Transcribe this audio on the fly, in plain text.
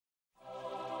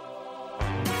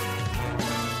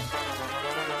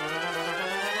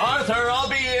Arthur, I'll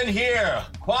be in here.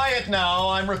 Quiet now,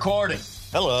 I'm recording.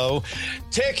 Hello,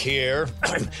 Tick here.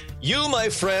 You, my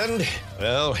friend,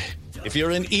 well, if you're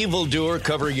an evildoer,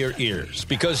 cover your ears,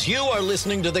 because you are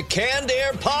listening to the Canned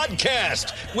Air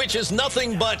Podcast, which is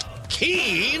nothing but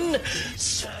Keen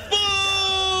Spoon!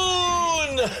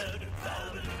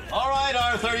 All right,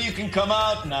 Arthur, you can come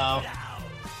out now.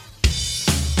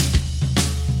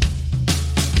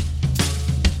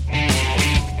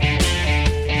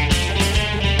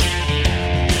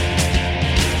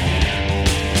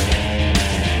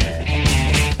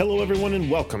 Hello, everyone,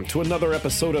 and welcome to another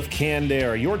episode of Canned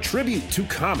Air, your tribute to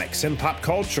comics and pop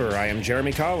culture. I am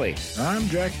Jeremy Colley. I'm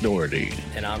Jack Doherty.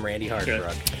 And I'm Randy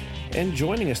Hartbrook. And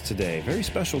joining us today, very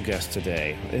special guest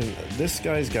today, and this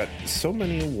guy's got so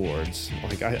many awards,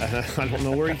 like I don't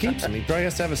know where he keeps them. He probably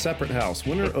has to have a separate house.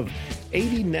 Winner of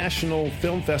 80 National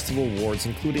Film Festival Awards,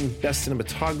 including Best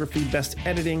Cinematography, Best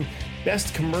Editing,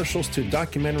 Best Commercials to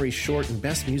Documentary Short, and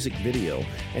Best Music Video.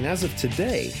 And as of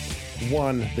today,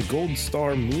 won the Gold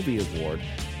Star Movie Award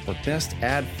for Best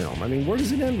Ad Film. I mean, where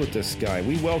does it end with this guy?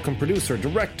 We welcome producer,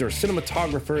 director,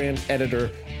 cinematographer, and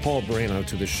editor Paul Brenno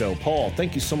to the show. Paul,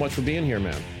 thank you so much for being here,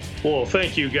 man. Well,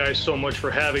 thank you guys so much for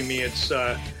having me. It's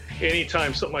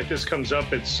anytime something like this comes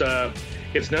up, it's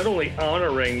not only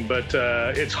honoring, but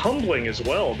it's humbling as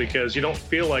well, because you don't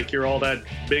feel like you're all that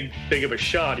big of a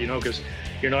shot, you know, because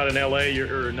you're not in LA,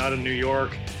 you're not in New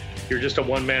York. You're just a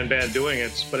one-man band doing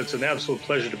it, but it's an absolute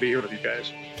pleasure to be here with you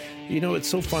guys. You know, it's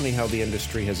so funny how the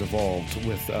industry has evolved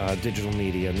with digital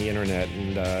media and the internet,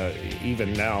 and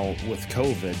even now with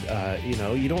COVID. You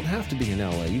know, you don't have to be in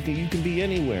LA. You can be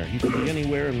anywhere. You can be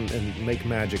anywhere and make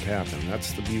magic happen.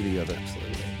 That's the beauty of it.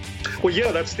 Well,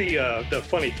 yeah, that's the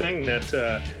funny thing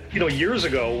that years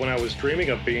ago when I was dreaming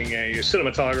of being a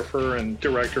cinematographer and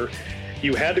director,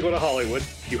 you had to go to Hollywood,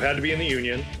 you had to be in the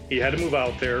union, you had to move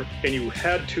out there, and you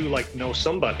had to know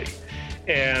somebody.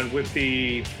 And with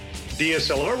the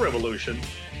DSLR revolution,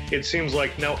 it seems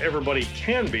like now everybody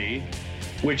can be,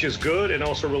 which is good and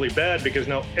also really bad, because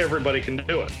now everybody can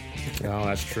do it. Oh,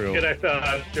 that's true. And I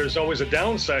thought there's always a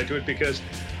downside to it, because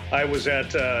I was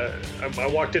I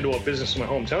walked into a business in my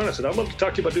hometown. I said, I'd love to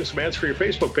talk to you about doing some ads for your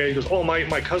Facebook page. He goes, oh,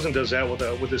 my cousin does that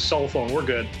with his cell phone. We're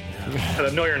good. I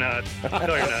said, no, you're not.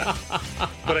 No, you're not.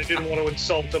 But I didn't want to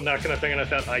insult them, that kind of thing. And I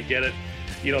thought, I get it.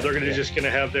 You know, they're just going to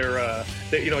have their,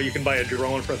 you can buy a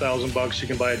drone for $1,000. You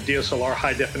can buy a DSLR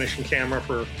high definition camera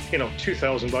for,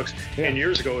 $2,000. Yeah. And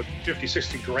years ago,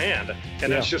 $50-60 grand.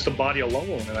 And that's just a body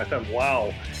alone. And I thought,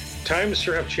 wow, times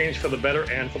sure have changed for the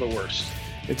better and for the worse.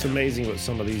 It's amazing what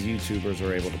some of these YouTubers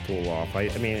are able to pull off. I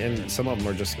mean, and some of them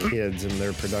are just kids, and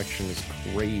their production is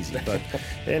crazy. But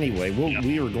anyway,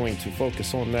 we are going to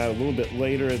focus on that a little bit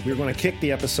later. We're going to kick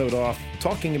the episode off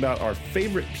talking about our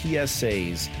favorite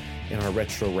PSAs in our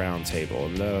Retro Roundtable.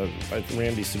 And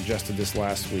Randy suggested this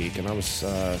last week, and I was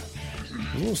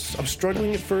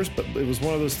struggling at first, but it was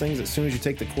one of those things, as soon as you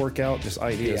take the cork out, just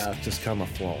ideas just come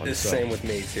flowing. It's same with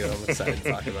me, too. I'm excited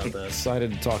to talk about this.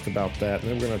 Excited to talk about that. And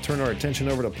then we're going to turn our attention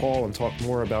over to Paul and talk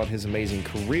more about his amazing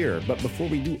career. But before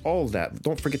we do all of that,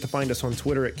 don't forget to find us on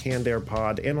Twitter at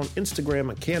CannedAirPod and on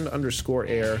Instagram at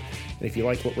Canned_Air. And if you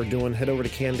like what we're doing, head over to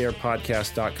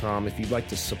CannedAirPodcast.com. If you'd like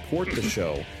to support the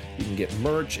show, you can get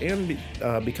merch and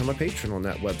become a patron on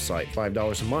that website.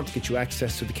 $5 a month gets you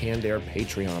access to the Canned Air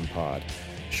Patreon pod.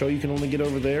 Show you can only get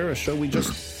over there. A show we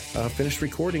just finished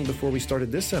recording before we started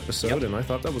this episode, and I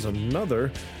thought that was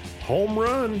another home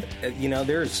run.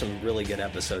 There's some really good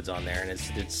episodes on there, and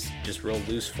it's just real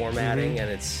loose formatting, and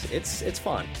it's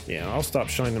fun. Yeah, I'll stop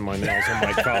shining my nails on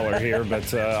my collar here,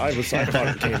 but I thought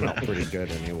it came out pretty good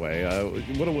anyway.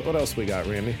 What else we got,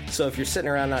 Randy? So if you're sitting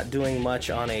around not doing much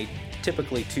on a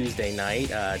typically Tuesday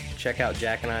night, check out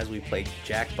Jack and I's. We play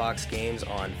Jackbox games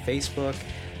on Facebook,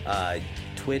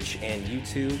 Twitch, and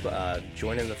YouTube.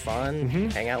 Join in the fun,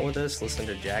 hang out with us, listen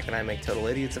to Jack and I make total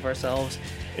idiots of ourselves.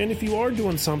 And if you are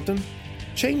doing something,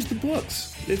 change the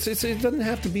books. It doesn't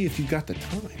have to be if you've got the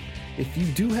time. If you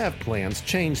do have plans,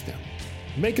 change them.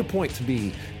 Make a point to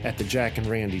be at the Jack and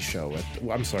Randy show.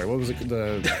 I'm sorry, what was it? What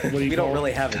do you we call don't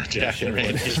really have a Jack and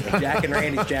Randy. Jack and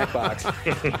Randy's Jackbox.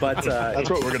 But that's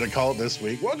what we're going to call it this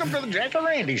week. Welcome to the Jack and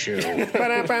Randy show. And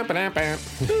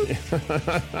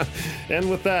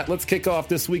with that, let's kick off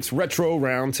this week's Retro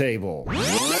Roundtable.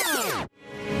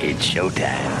 It's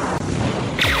showtime.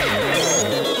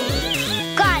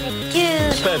 Got it,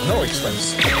 dude. Spared no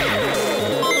expense.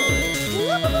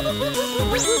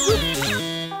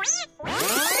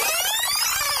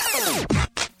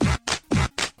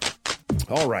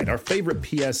 All right, our favorite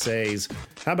PSAs.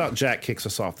 How about Jack kicks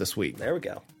us off this week? There we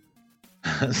go.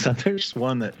 So there's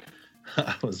one that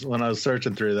when I was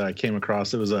searching through that, I came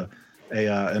across it was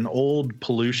an old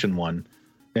pollution one,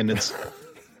 and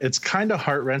it's kind of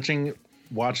heart wrenching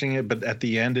watching it, but at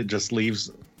the end it just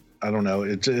leaves. I don't know.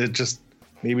 It just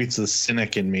maybe it's the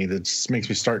cynic in me that just makes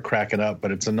me start cracking up.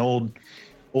 But it's an old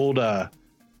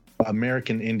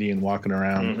American Indian walking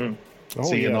around,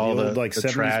 seeing all the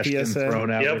trash getting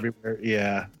thrown out everywhere.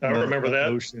 Yeah, I remember that.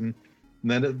 Ocean.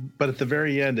 And then, but at the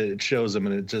very end, it shows him,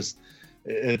 and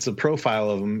it's a profile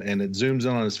of him, and it zooms in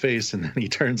on his face, and then he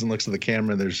turns and looks at the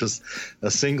camera, and there's just a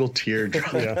single tear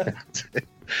drop.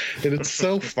 And it's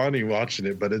so funny watching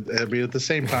it, but at the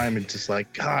same time, it's just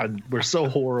like, God, we're so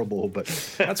horrible. But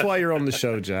that's why you're on the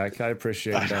show, Jack. I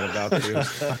appreciate that about you.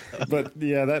 But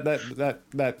yeah,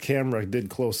 that camera did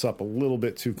close up a little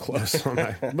bit too close on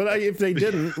that. But if they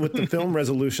didn't, with the film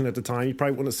resolution at the time, you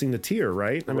probably wouldn't have seen the tear,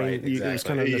 right? I mean, exactly. It was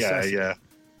kind of necessity. Yeah.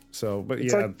 So, but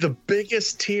it's like the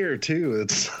biggest tear too.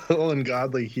 It's so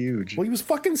ungodly huge. Well, he was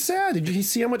fucking sad. Did you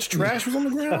see how much trash was on the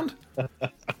ground?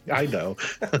 I know.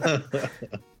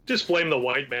 Just blame the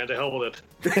white man. To hell with it.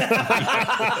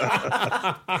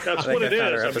 That's what it is.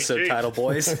 Our episode title,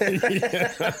 boys.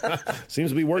 Seems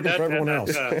to be working for everyone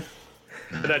else.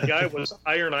 That guy was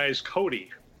Iron Eyes Cody.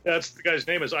 That's the guy's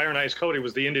name. Is Iron Eyes Cody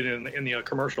was the Indian in the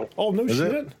commercial. Oh no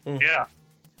shit! Yeah.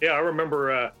 I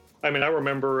remember. I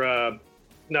remember.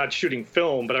 Not shooting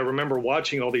film, but I remember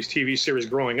watching all these TV series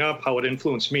growing up, how it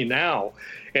influenced me now.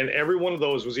 And every one of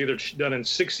those was either done in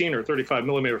 16 or 35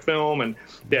 millimeter film, and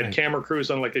they had camera crews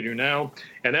on like they do now.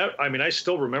 And that, I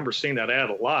still remember seeing that ad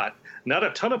a lot. Not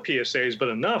a ton of PSAs, but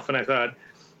enough. And I thought,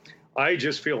 I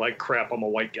just feel like crap. I'm a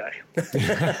white guy.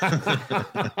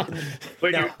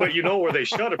 But you know where they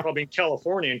shot it, probably in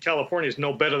California, and California is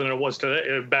no better than it was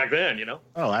today, back then, you know?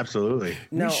 Oh, absolutely.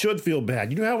 We should feel bad.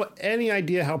 You don't have any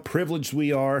idea how privileged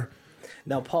we are.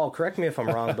 Now, Paul, correct me if I'm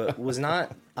wrong, but was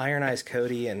not Iron Eyes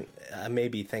Cody, and I may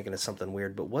be thinking of something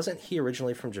weird, but wasn't he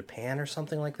originally from Japan or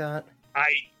something like that?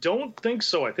 I don't think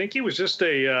so. I think he was just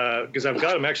because I've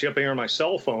got him actually up here on my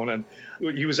cell phone, and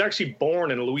he was actually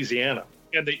born in Louisiana.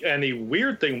 And the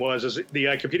weird thing was the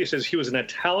Wikipedia says he was an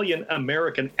Italian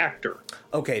American actor.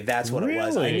 Okay, that's what it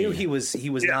was. I knew he was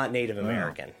not Native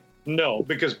American. No,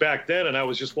 because back then, and I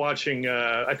was just watching.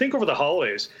 I think over the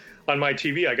holidays on my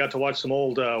TV, I got to watch some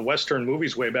old Western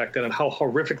movies way back then, and how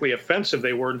horrifically offensive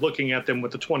they were looking at them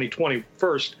with the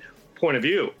 2021st point of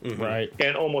view. Mm-hmm. Right.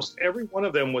 And almost every one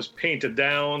of them was painted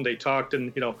down. They talked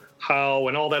and how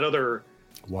and all that other.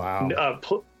 Wow.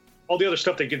 All the other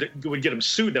stuff would get them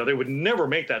sued now. They would never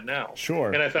make that now.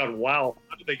 Sure. And I thought, wow,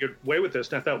 how did they get away with this?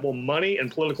 And I thought, well, money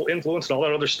and political influence and all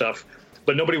that other stuff.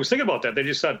 But nobody was thinking about that. They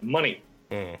just thought money,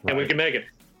 and we can make it.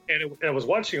 And I was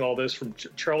watching all this from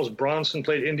Charles Bronson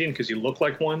played Indian because he looked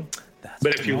like one.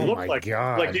 But if you look like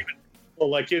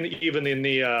even in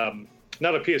the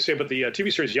not a PSA but the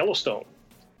TV series Yellowstone,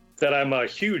 that I'm a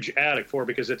huge addict for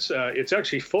because it's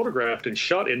actually photographed and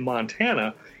shot in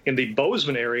Montana in the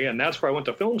Bozeman area, and that's where I went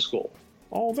to film school.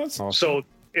 Oh, that's awesome. So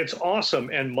it's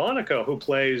awesome. And Monica, who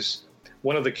plays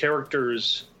one of the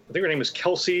characters, I think her name is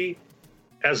Kelsey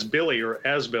Asbilly or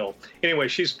Asbill. Anyway,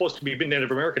 she's supposed to be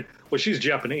Native American. Well, she's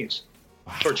Japanese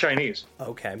or Chinese.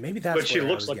 Okay, maybe that's. But she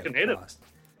looks like a native.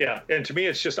 Yeah, and to me,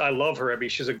 it's just I love her. I mean,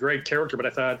 she's a great character. But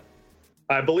I thought,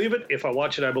 I believe it. If I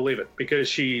watch it, I believe it because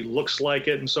she looks like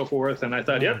it and so forth. And I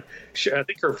thought, I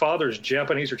think her father's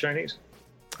Japanese or Chinese.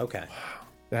 Okay.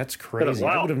 That's crazy. Wow.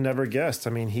 I would have never guessed. I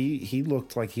mean, he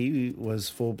looked like he was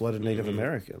full-blooded Native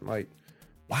American. Like,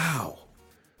 wow.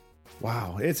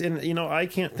 I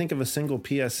can't think of a single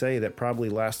PSA that probably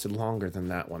lasted longer than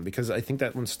that one because I think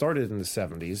that one started in the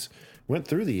 70s, went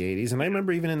through the 80s, and I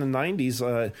remember even in the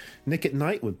 90s, Nick at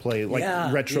Night would play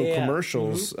retro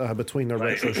commercials between their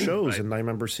retro shows, and I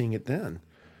remember seeing it then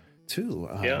too.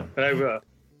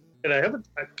 And I haven't,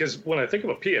 because when I think of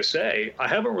a PSA, I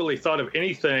haven't really thought of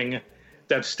anything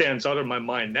that stands out in my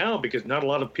mind now because not a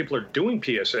lot of people are doing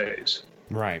PSAs.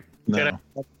 Right. No.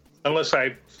 Unless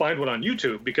I find one on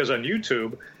YouTube, because on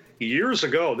YouTube, years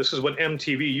ago, this is when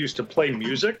MTV used to play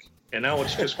music, and now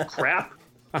it's just crap.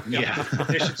 Yeah.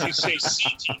 They should say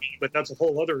CTV, but that's a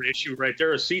whole other issue right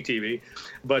there, is CTV.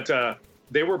 But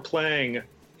they were playing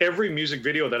every music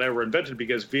video that ever invented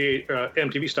because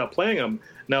MTV stopped playing them.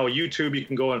 Now YouTube, you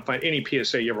can go and find any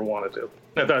PSA you ever wanted to.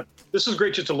 And I thought, this is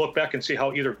great just to look back and see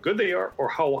how either good they are or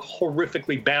how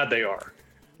horrifically bad they are.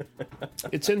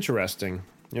 It's interesting.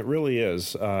 It really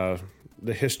is, the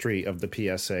history of the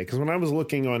PSA. Because when I was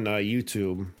looking on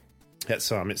YouTube at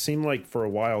some, it seemed like for a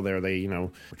while there they, were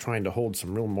trying to hold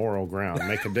some real moral ground,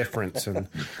 make a difference. And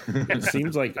it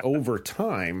seems like over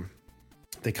time,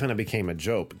 they kind of became a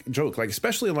joke, like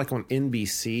especially like on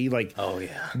NBC. Like, oh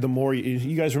yeah, the more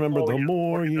you guys remember, the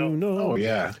more you know. Oh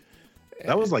yeah,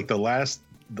 that was like the last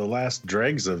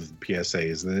dregs of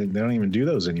PSAs. They don't even do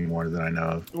those anymore that I know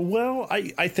of. Well,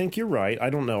 I think you're right. I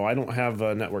don't know. I don't have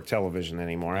network television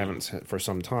anymore. I haven't for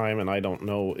some time, and I don't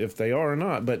know if they are or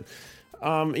not. But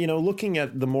looking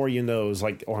at the more you knows,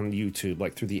 like on YouTube,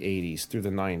 like through the 80s, through the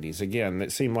 90s, again,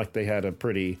 it seemed like they had a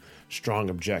pretty strong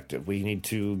objective. We need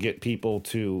to get people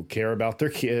to care about their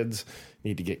kids,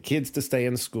 need to get kids to stay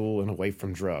in school and away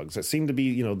from drugs. It seemed to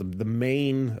be, the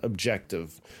main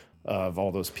objective of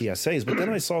all those PSAs. But then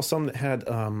I saw some that had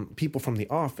people from The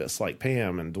Office, like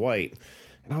Pam and Dwight.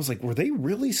 And I was like, were they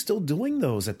really still doing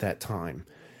those at that time?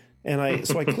 And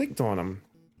so I clicked on them,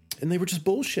 and they were just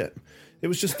bullshit. It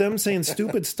was just them saying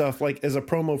stupid stuff like as a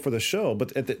promo for the show.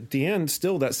 But at the end,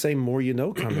 still that same more you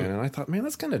know come in. And I thought, man,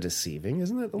 that's kind of deceiving,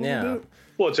 isn't it? A little bit?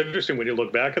 Well, it's interesting when you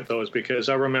look back at those, because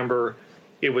I remember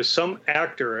it was some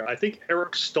actor, I think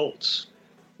Eric Stoltz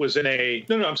was in a...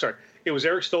 No, I'm sorry. It was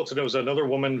Eric Stoltz, and it was another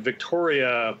woman,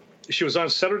 Victoria. She was on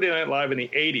Saturday Night Live in the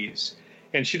 80s,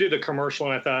 and she did a commercial,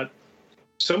 and I thought,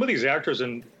 some of these actors,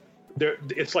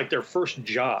 it's like their first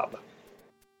job.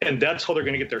 And that's how they're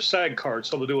going to get their SAG card.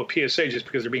 So they'll do a PSA just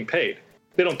because they're being paid.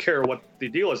 They don't care what the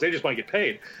deal is. They just want to get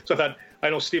paid. So I thought,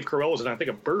 I know Steve Carell was in, I think,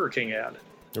 a Burger King ad.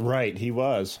 Right, he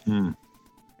was. And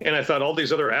I thought all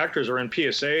these other actors are in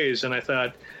PSAs. And I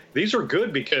thought, these are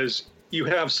good because you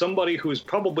have somebody who's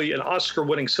probably an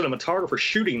Oscar-winning cinematographer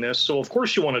shooting this. So, of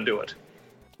course, you want to do it.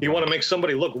 You want to make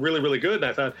somebody look really, really good. And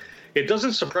I thought, it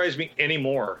doesn't surprise me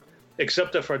anymore,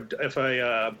 except if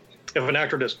an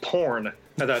actor does porn.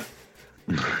 I thought...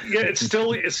 Yeah, it's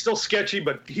still sketchy,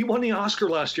 but he won the Oscar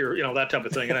last year, that type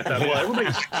of thing. And I thought,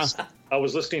 well, I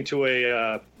was listening to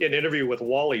an interview with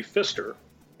Wally Pfister,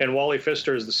 and Wally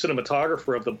Pfister is the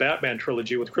cinematographer of the Batman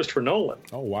trilogy with Christopher Nolan.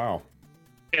 Oh, wow.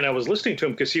 And I was listening to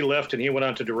him because he left and he went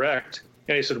on to direct.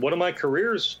 And he said, one of my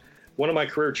career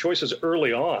choices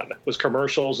early on was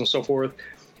commercials and so forth.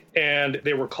 And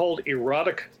they were called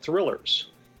erotic thrillers.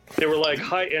 They were like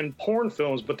high-end porn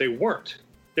films, but they weren't.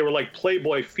 They were like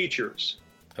Playboy features.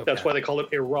 Okay. That's why they call it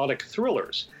erotic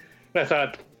thrillers. And I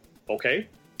thought, okay.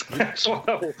 So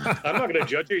I'm not going to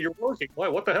judge you. You're working. Why?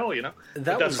 What the hell,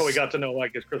 That's how we got to know,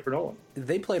 like, it's Christopher Nolan.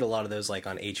 They played a lot of those, like,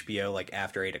 on HBO, like,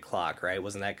 after 8 o'clock, right?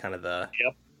 Wasn't that kind of the...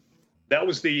 Yep. That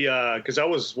was the... Because I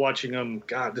was watching them...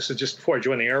 God, this is just before I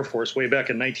joined the Air Force, way back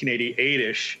in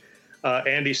 1988-ish.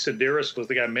 Andy Sedaris was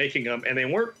the guy making them, and they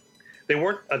weren't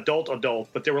adult,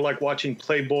 but they were like watching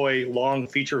Playboy long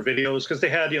feature videos because they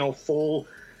had, full,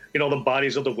 the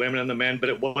bodies of the women and the men, but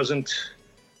it wasn't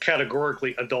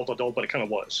categorically adult, but it kind of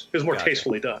was. It was more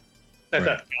tastefully done. I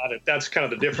thought, got it. That's kind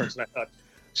of the difference. And I thought,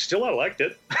 still, I liked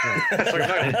it.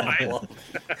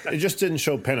 It just didn't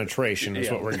show penetration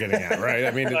is what we're getting at, right?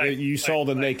 I mean, you saw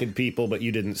the naked people, but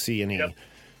you didn't see any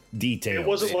details. It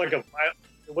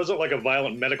wasn't like a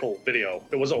violent medical video.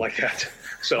 It wasn't like that.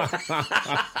 So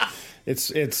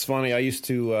it's funny. I used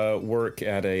to work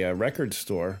at a record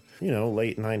store,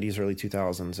 late 90s, early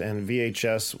 2000s, and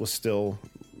VHS was still,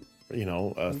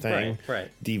 a thing. Right.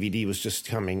 DVD was just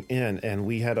coming in, and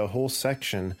we had a whole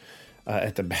section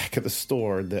at the back of the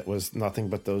store that was nothing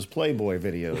but those Playboy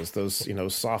videos, those,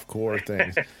 softcore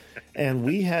things. And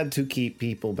we had to keep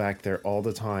people back there all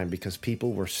the time because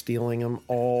people were stealing them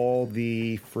all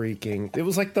the freaking... It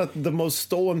was like the most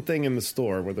stolen thing in the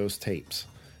store were those tapes.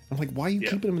 I'm like, why are you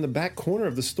keeping them in the back corner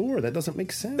of the store? That doesn't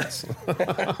make sense.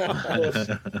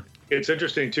 It's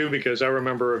interesting, too, because I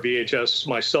remember a VHS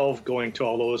myself going to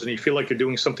all those, and you feel like you're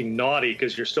doing something naughty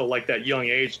because you're still like that young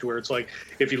age to where it's like,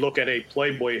 if you look at a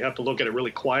Playboy, you have to look at it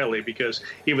really quietly because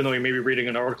even though you may be reading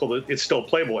an article, it's still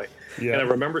Playboy. Yeah. And I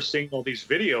remember seeing all these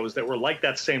videos that were like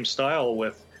that same style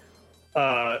with,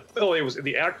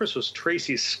 the actress was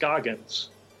Tracy Scoggins,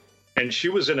 and she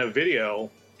was in a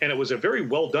video. And it was a very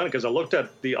well done because I looked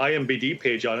at the IMDb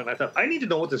page on it and I thought, I need to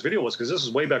know what this video was because this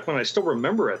is way back when. I still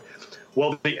remember it.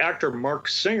 Well, the actor Mark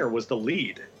Singer was the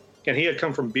lead. And he had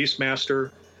come from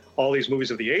Beastmaster, all these movies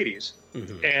of the 80s.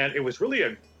 Mm-hmm. And it was really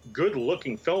a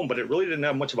good-looking film, but it really didn't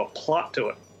have much of a plot to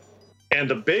it. And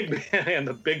the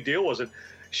big deal was that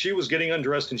she was getting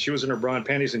undressed and she was in her bra and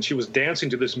panties and she was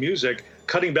dancing to this music,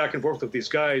 cutting back and forth with these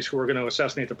guys who were going to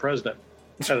assassinate the president.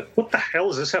 What the hell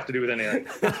does this have to do with anything?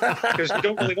 Because you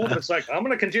don't really know. It's like, I'm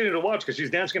going to continue to watch because she's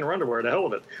dancing in her underwear. The hell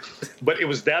with it. But it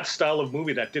was that style of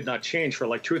movie that did not change for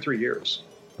like 2 or 3 years.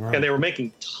 Right. And they were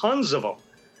making tons of them.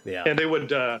 Yeah. And they would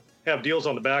have deals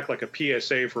on the back like a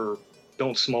PSA for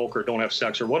don't smoke or don't have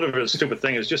sex or whatever the stupid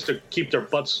thing is just to keep their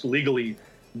butts legally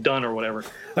done or whatever.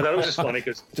 I thought it was just funny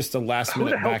because Just a last who the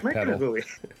minute hell's making this backpedal. movie?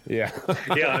 Yeah.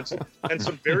 Yeah, and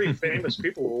some very famous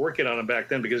people were working on it back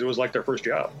then because it was like their first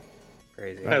job.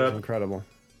 Crazy. That was incredible.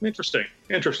 Interesting.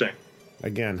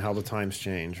 Again, how the times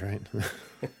change, right?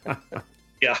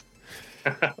 Yeah.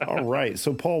 All right.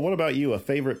 So, Paul, what about you? A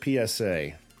favorite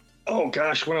PSA? Oh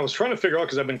gosh, when I was trying to figure out,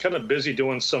 because I've been kind of busy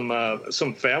doing some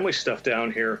family stuff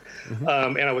down here, and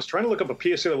I was trying to look up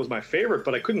a PSA that was my favorite,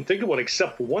 but I couldn't think of one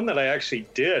except one that I actually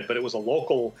did. But it was a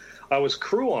local. I was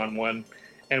crew on one,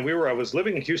 and I was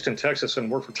living in Houston, Texas, and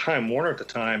worked for Time Warner at the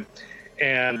time,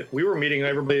 and we were meeting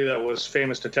everybody that was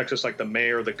famous to Texas, like the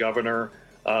mayor, the governor,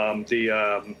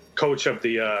 the coach of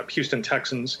the Houston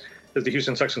Texans. The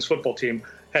Houston Texans football team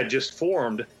had just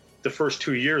formed the first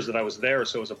 2 years that I was there.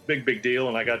 So it was a big deal.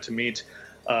 And I got to meet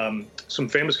some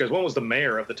famous guys. One was the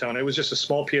mayor of the town. It was just a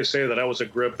small PSA that I was a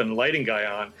grip and lighting guy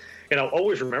on. And I'll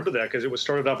always remember that because it was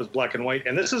started off as black and white.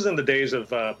 And this is in the days of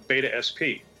Beta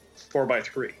SP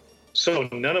 4x3. So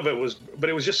none of it was, but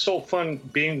it was just so fun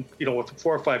being, with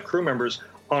 4 or 5 crew members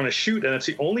on a shoot. And it's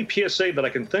the only PSA that I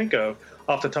can think of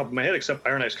off the top of my head, except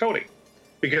Iron Eyes Cody,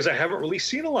 because I haven't really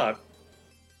seen a lot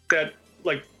that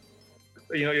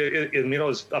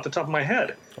is off the top of my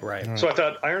head. Right. So I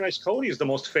thought Iron Eyes Cody is the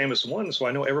most famous one, so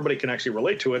I know everybody can actually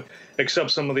relate to it,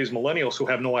 except some of these millennials who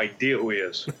have no idea who he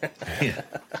is.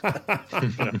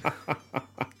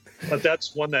 But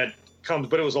that's one that comes,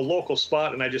 but it was a local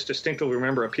spot, and I just distinctly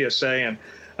remember a PSA. And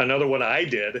another one I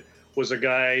did was a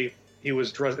guy, he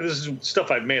was dressed, this is stuff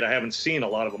I've made, I haven't seen a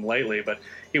lot of them lately, but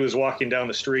he was walking down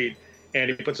the street, and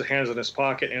he puts his hands in his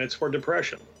pocket, and it's for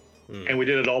depression. And we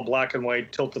did it all black and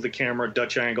white, tilted the camera,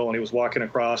 Dutch angle, and he was walking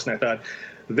across. And I thought,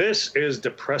 this is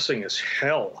depressing as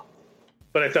hell.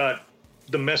 But I thought,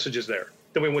 the message is there.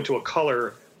 Then we went to a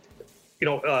color,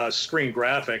 screen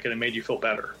graphic, and it made you feel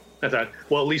better. I thought,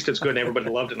 well, at least it's good, and everybody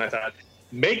loved it. And I thought,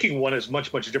 making one is much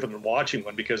different than watching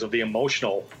one because of the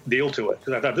emotional deal to it.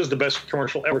 Because I thought, this is the best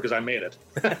commercial ever because I made it.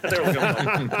 There we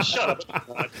go. Shut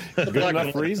up. Good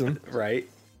enough reason. Right.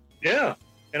 Yeah.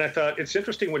 And I thought it's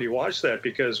interesting when you watch that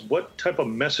because what type of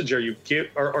message are you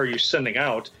sending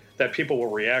out that people will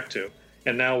react to?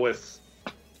 And now with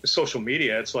social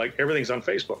media, it's like everything's on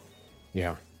Facebook.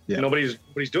 Yeah. Nobody's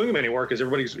doing them anymore because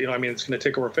everybody's it's going to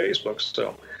take over Facebook.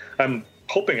 So I'm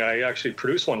hoping I actually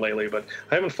produce one lately, but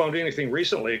I haven't found anything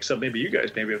recently except maybe you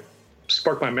guys maybe have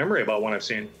sparked my memory about one I've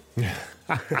seen.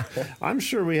 I'm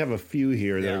sure we have a few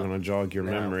here that are going to jog your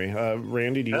memory.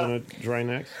 Randy, do you want to try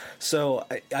next? So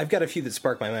I've got a few that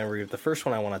spark my memory. The first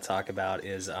one I want to talk about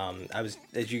is I was,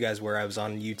 as you guys were, I was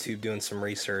on YouTube doing some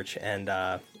research and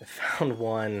found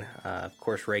one, of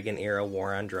course, Reagan era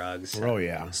War on Drugs. Oh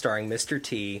yeah, starring Mr.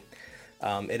 T.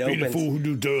 It Be the opens. fool who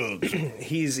do drugs.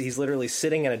 He's literally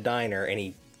sitting in a diner and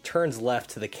he turns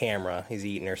left to the camera. He's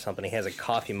eating or something. He has a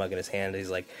coffee mug in his hand.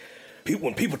 He's like,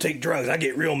 when people take drugs, I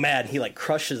get real mad. He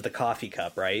crushes the coffee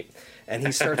cup, right? And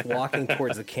he starts walking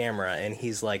towards the camera, and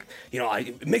he's like,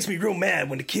 it makes me real mad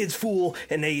when the kids fool,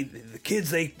 and the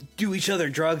kids do each other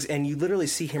drugs, and you literally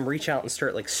see him reach out and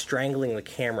start strangling the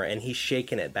camera, and he's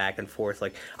shaking it back and forth,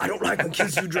 I don't like when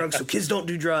kids do drugs, so kids don't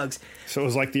do drugs. So it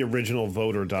was like the original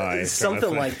Vote or Die.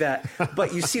 Something like that.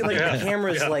 But you see, the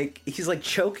camera's he's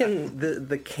choking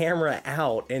the camera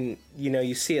out, and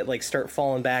you see it start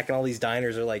falling back, and all these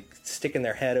diners are sticking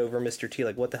their head over Mr. T,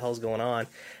 what the hell's going on?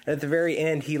 And at the very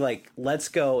end, he lets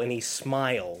go and he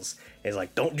smiles. He's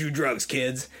like, "Don't do drugs,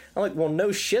 kids." I'm like, "Well,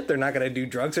 no shit, they're not going to do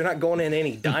drugs. They're not going in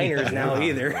any diners now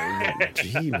either."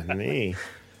 Gee, me.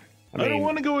 I don't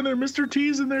want to go in there. Mr.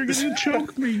 T's in there going to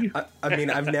choke me. I mean,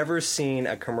 I've never seen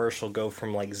a commercial go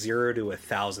from 0 to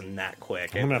 1,000 that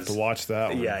quick. I'm going to have to watch that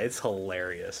one. Yeah, it's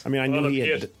hilarious. I mean, I knew he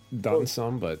had done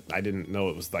some, but I didn't know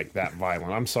it was that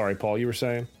violent. I'm sorry, Paul, you were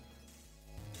saying?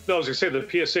 No, I was going to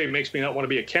say the PSA makes me not want to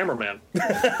be a cameraman.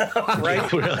 Right?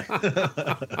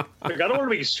 I don't want to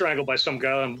be strangled by some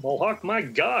guy on Mohawk. My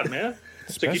God, man.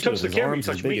 Especially you touch with the his camera, arms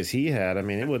you as touch big me. as he had. I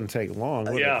mean, it wouldn't take long.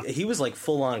 Would Yeah. He was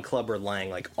full on Clubber Lang,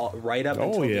 right up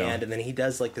until the end, and then he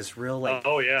does this real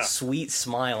sweet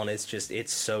smile, and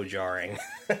it's so jarring.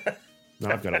 No,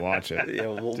 I've got to watch it.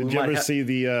 Yeah, Did you ever see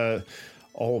the?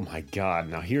 Oh my God!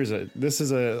 Now this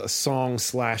is a song /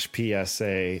 PSA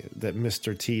that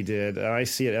Mr. T did. And I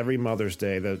see it every Mother's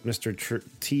Day. The Mr.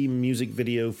 T music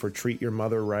video for "Treat Your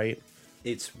Mother Right."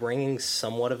 It's ringing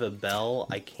somewhat of a bell.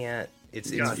 I can't. It's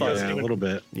fuzzy. Yeah, a little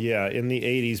bit. Yeah, in the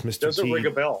 80s, Mr. Doesn't T ring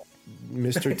a bell.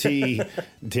 Mr. T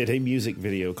did a music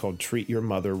video called "Treat Your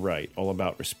Mother Right," all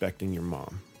about respecting your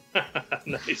mom.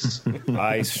 Nice.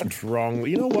 I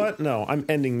strongly, you know what? No, I'm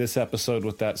ending this episode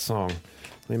with that song.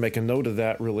 Let me make a note of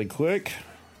that really quick.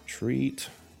 Treat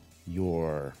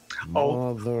your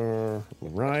mother,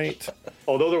 right?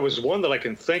 Although there was one that I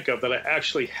can think of that I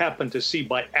actually happened to see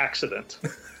by accident.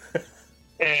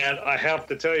 And I have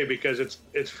to tell you, because it's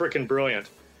freaking brilliant,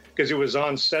 because it was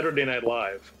on Saturday Night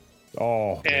Live.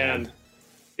 Oh, and man.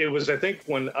 It was, I think,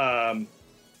 when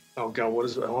oh god, what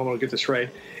is it? I want to get this right.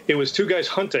 It was two guys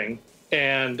hunting,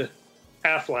 and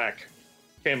Affleck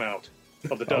came out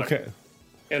of the duck,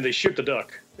 and they shoot the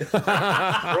duck.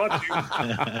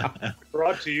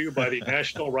 brought to you by the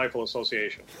National Rifle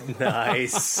Association.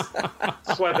 Nice.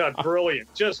 So I thought,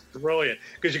 brilliant, just brilliant,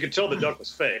 because you could tell the duck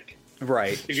was fake.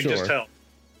 Right. You could just tell.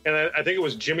 And I think it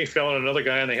was Jimmy Fallon and another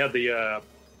guy, and they had the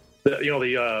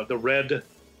red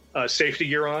safety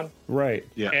gear on. Right.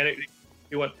 Yeah. And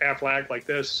he went Affleck like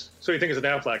this, so you think it's an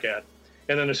Affleck ad.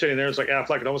 And then they're sitting there, it's like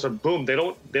Affleck, and all of a sudden, boom! They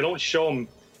don't show him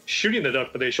shooting the duck,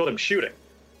 but they show them shooting.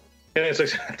 And it's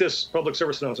like, this public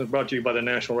service announcement brought to you by the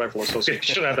National Rifle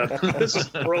Association. I thought, this is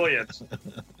brilliant.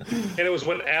 And it was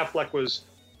when Affleck was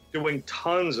doing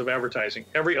tons of advertising.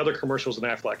 Every other commercial was an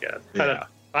Affleck ad. Yeah.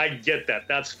 I get that.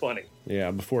 That's funny.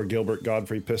 Yeah, before Gilbert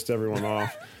Godfrey pissed everyone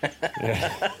off.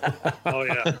 Yeah. Oh,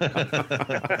 yeah.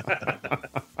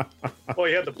 Well,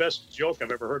 he had the best joke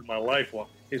I've ever heard in my life. Well,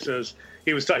 he says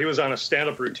he was on a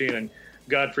stand-up routine, and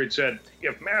Gottfried said,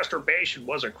 "If masturbation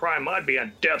was a crime, I'd be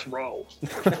on death row."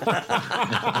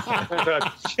 I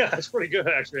thought, yeah, that's pretty good,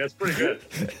 actually. That's pretty good.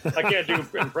 I can't do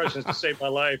impressions to save my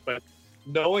life, but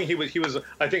knowing he was,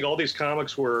 I think all these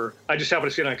comics were. I just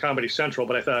happened to see it on Comedy Central,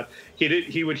 but I thought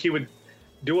he would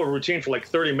do a routine for like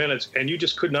 30 minutes, and you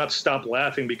just could not stop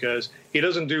laughing because he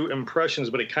doesn't do impressions,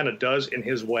 but he kind of does in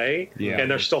his way,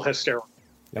 and they're still hysterical.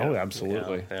 Oh,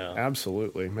 absolutely,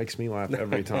 absolutely, makes me laugh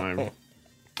every time.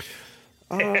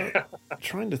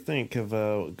 Trying to think of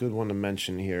a good one to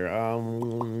mention here.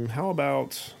 How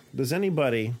about, does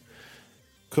anybody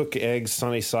cook eggs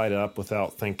sunny side up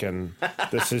without thinking,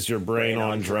 this is your brain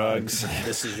on drugs?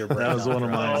 This is your brain. That was one of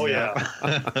mine. Oh, yeah.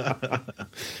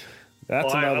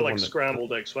 That's another I like one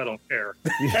scrambled eggs, so I don't care.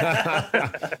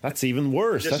 That's even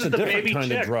worse. This That's is a the different baby kind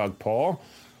chick. of drug, Paul.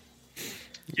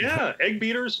 Yeah, egg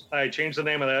beaters. I changed the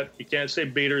name of that. You can't say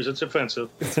beaters; it's offensive.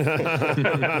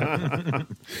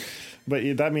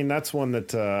 But I mean, that's one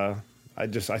that I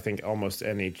think almost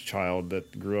any child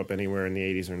that grew up anywhere in the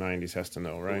 80s or 90s has to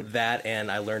know, right? That, and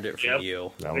I learned it from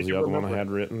you. That was the other one I had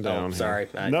written down. Sorry.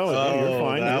 No, you're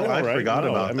fine. I forgot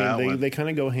about that one. They kind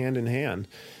of go hand in hand.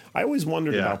 I always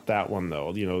wondered about that one,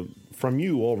 though. You know, from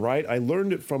you, all right? I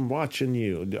learned it from watching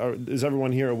you. Is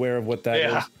everyone here aware of what that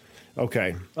is?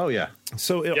 Okay. Oh, yeah.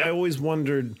 So I always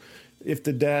wondered if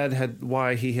the dad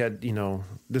why he had,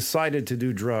 decided to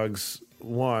do drugs,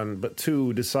 one, but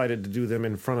two, decided to do them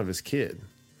in front of his kid.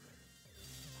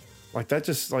 Like, that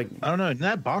just, like... I don't know. And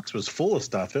that box was full of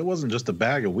stuff. It wasn't just a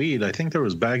bag of weed. I think there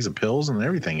was bags of pills and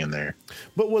everything in there.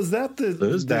 But was that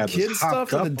the kid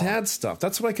stuff or the dad stuff?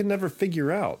 That's what I could never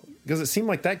figure out. Because it seemed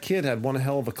like that kid had one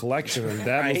hell of a collection, and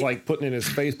dad was like putting in his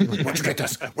face, like, "Where'd you get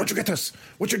this? Where'd you get this?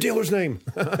 What's your dealer's name?"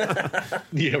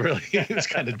 Yeah, really. He was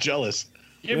kind of jealous.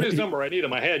 Give me his number. I need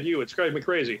him. I had you. It's driving me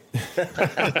crazy.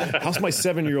 How's my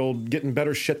 7-year-old getting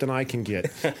better shit than I can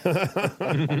get?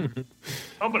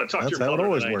 I'm going to talk to your how it mother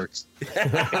always tonight. works.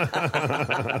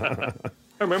 I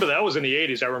remember that was in the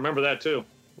 80s. I remember that too.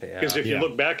 Because if you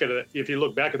look back at it, you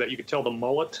could tell the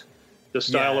mullet, the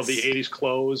style of the 80s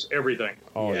clothes, everything.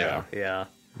 Oh Yeah.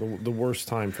 The worst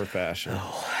time for fashion.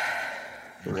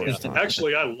 The worst time.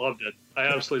 Actually, I loved it. I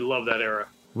absolutely loved that era.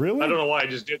 Really? I don't know why I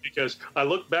just did, because I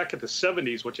look back at the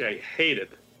 70s, which I hated.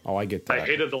 Oh, I get that. I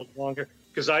hated the long hair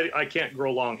because I can't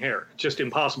grow long hair. It's just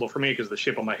impossible for me because of the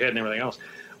shape of my head and everything else.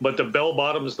 But the bell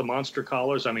bottoms, the monster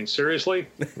collars, I mean, seriously?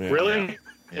 Really?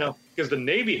 Yeah. Because the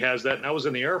Navy has that, and I was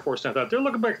in the Air Force, and I thought, they're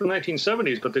looking back to the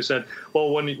 1970s, but they said,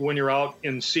 well, when you're out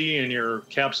in sea and you're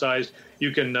capsized,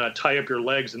 you can tie up your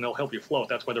legs and they'll help you float.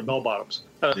 That's why they're bell bottoms.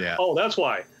 Oh, that's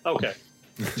why. Okay.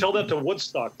 Tell that to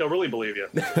Woodstock. They'll really believe you.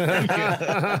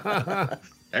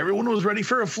 Everyone was ready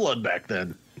for a flood back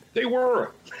then. They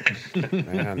were.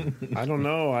 Man, I don't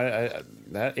know. I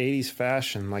that 80s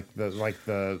fashion, like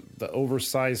the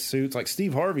oversized suits, like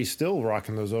Steve Harvey's still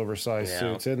rocking those oversized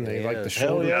suits, isn't he? Like the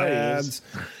shoulder pads,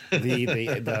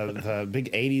 the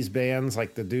big 80s bands,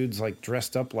 like the dudes like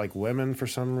dressed up like women for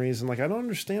some reason. Like, I don't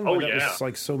understand why that was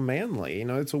like so manly.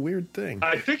 It's a weird thing.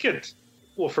 I think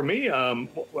well, for me, I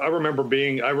remember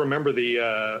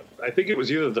I think it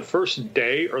was either the first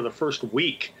day or the first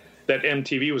week that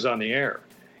MTV was on the air.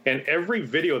 And every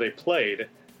video they played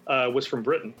was from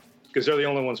Britain because they're the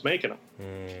only ones making them.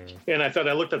 And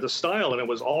I looked at the style, and it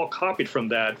was all copied from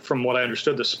that, from what I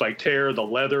understood, the spiked hair, the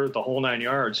leather, the whole 9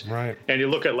 yards. Right. And you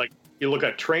look at, like, you look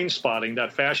at Train Spotting,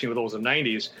 that fashion with those in the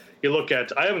 90s. You look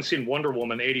at, I haven't seen Wonder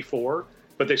Woman 84,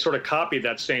 but they sort of copied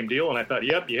that same deal. And I thought,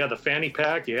 yep, you had the fanny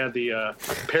pack, you had the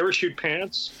parachute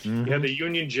pants, you had the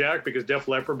Union Jack because Def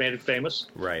Leppard made it famous.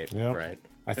 Right, Yep. right.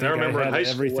 I think I remember I in had high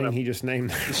school everything he just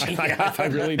named. I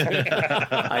really did.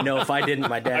 I know if I didn't,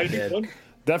 my dad did.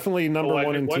 Definitely number I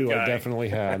one knew and one two. guy. I definitely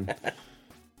had.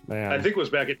 Man, I think it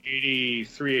was back in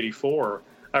 83, 84.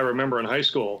 I remember in high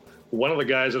school, one of the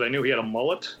guys that I knew, he had a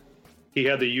mullet. He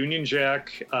had the Union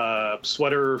Jack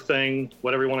sweater thing,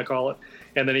 whatever you want to call it.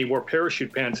 And then he wore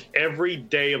parachute pants every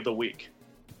day of the week.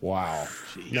 wow.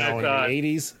 Now in the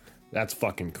 '80s, that's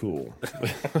fucking cool.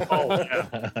 Oh,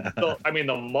 yeah. So, I mean,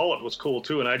 the mullet was cool,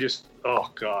 too. And I just, oh,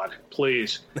 God,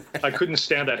 please. I couldn't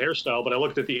stand that hairstyle, but I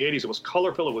looked at the 80s. It was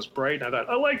colorful. It was bright. And I thought,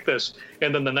 I like this.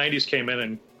 And then the 90s came in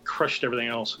and crushed everything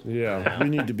else. Yeah, we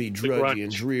need to be drudgy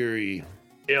and dreary.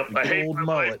 Yep, I hate old my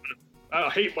mullet. life. I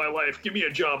hate my life. Give me a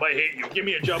job. I hate you. Give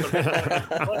me a job.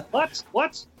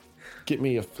 What? Get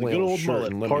me a Good flannel old shirt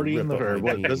mullet. and let me Party in rip the up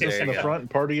my jeans. business in the front,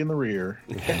 party in the rear.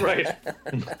 Right.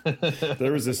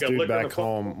 There was this Got dude liquor in back the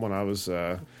phone. home when I was,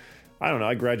 I don't know,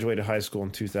 I graduated high school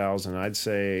in 2000. I'd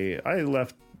say I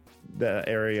left the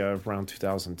area around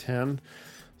 2010.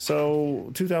 So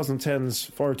 2010's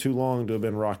far too long to have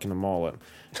been rocking a mullet.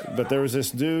 But there was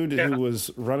this dude who was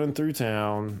running through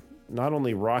town, not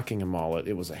only rocking a mullet,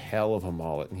 it was a hell of a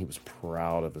mullet, and he was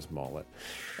proud of his mullet.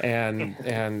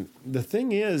 And the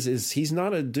thing is he's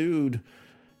not a dude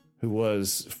who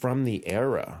was from the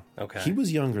era. Okay. He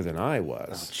was younger than I Oh,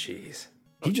 was. jeez.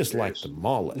 He just liked the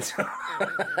mullet.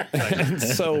 And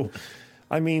so,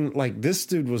 I mean, like, this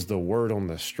dude was the word on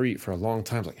the street for a long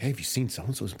time. Like, hey, have you seen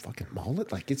so-and-so's fucking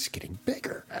mullet? Like, it's getting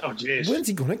bigger. Oh, jeez. When's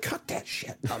he going to cut that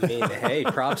shit? I mean, hey,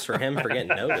 props for him for getting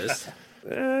noticed.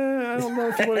 I don't know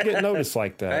if you want to get noticed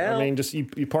like that. Well- I mean, just you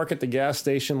park at the gas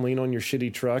station, lean on your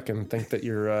shitty truck, and think that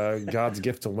you're God's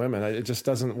gift to women. It just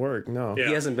doesn't work. No. Yeah.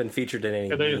 He hasn't been featured in any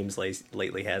And they- memes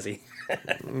lately, has he?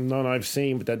 None I've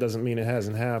seen, but that doesn't mean it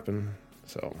hasn't happened.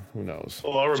 So, who knows?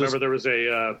 Well, I remember there was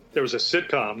a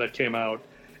sitcom that came out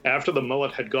after the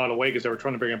mullet had gone away because they were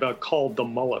trying to bring it back called The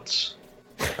Mullets.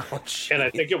 Oh, jeez. And I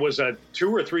think it was a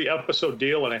 2 or 3 episode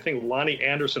deal, and I think Lonnie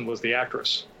Anderson was the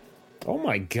actress. Oh,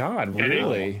 my God, And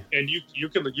really? And you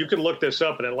can look this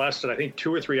up, and it lasted, I think,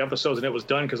 2 or 3 episodes, and it was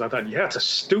done because I thought, yeah, it's a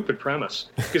stupid premise.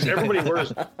 Because everybody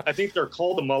wears, I think they're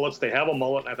called the mullets. They have a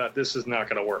mullet, and I thought, this is not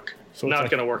going to work. So it's not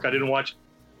like- going to work. I didn't watch.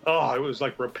 Oh, it was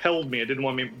like repelled me. It didn't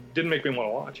make me want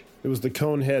to watch. It was the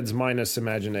Coneheads minus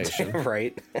imagination.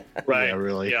 Right. Right. Yeah,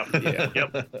 really. Yeah.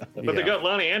 Yep. But they got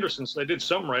Lonnie Anderson, so they did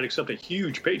something right, except a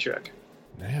huge paycheck.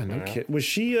 Man, no kid. Was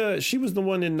she? She was the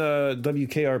one in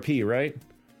WKRP, right?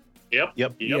 Yep.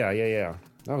 Yeah.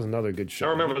 That was another good show. I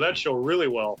remember that show really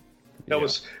well. That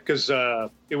was because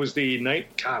it was the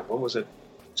night. God, what was it?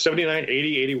 79,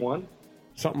 80, 81?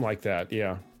 Something like that.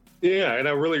 Yeah. Yeah, and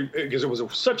I really, because it was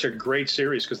such a great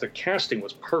series because the casting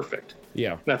was perfect.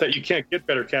 Yeah. And I thought you can't get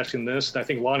better casting than this. And I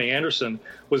think Lonnie Anderson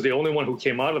was the only one who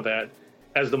came out of that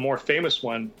as the more famous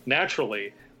one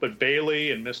naturally. But Bailey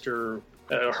and Mr.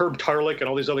 Herb Tarlick and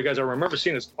all these other guys, I remember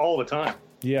seeing this all the time.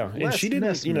 Yeah. And Les she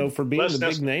didn't, Nessman. for being Les the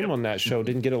big Nessman, name yep. on that show,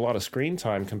 didn't get a lot of screen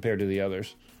time compared to the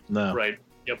others. No. Right.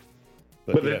 Yep.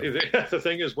 But, But yeah. the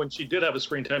thing is, when she did have a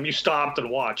screen time, you stopped and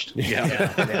watched.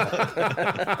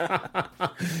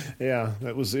 Yeah,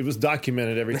 it was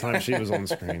documented every time she was on the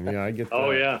screen. Yeah, I get that.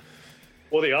 Oh yeah.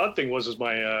 Well, the odd thing was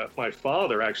my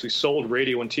father actually sold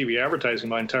radio and TV advertising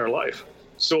my entire life,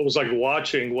 so it was like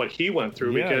watching what he went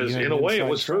through Yeah, because you had in a an way it inside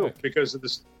was true track. because of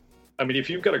this. I mean, if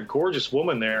you've got a gorgeous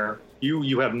woman there,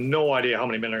 you have no idea how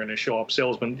many men are going to show up.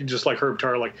 Salesmen, just like Herb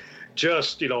Tarlick,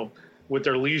 just with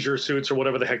their leisure suits or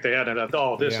whatever the heck they had, and I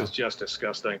thought, oh, this Yeah. is just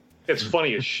disgusting. It's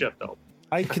funny as shit though.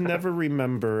 I can never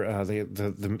remember the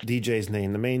DJ's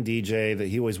name. The main DJ that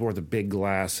he always wore the big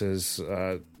glasses.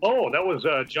 Oh, that was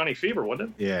Johnny Fever,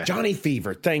 wasn't it? Yeah. Johnny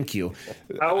Fever. Thank you.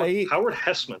 Howard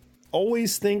Hessman.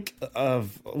 Always think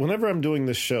of whenever I'm doing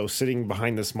this show, sitting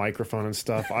behind this microphone and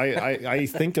stuff. I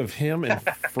think of him and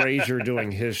Frasier doing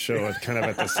his show at kind of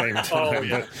at the same time.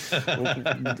 yeah.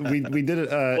 But we did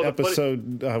an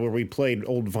episode where we played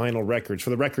old vinyl records for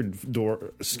the record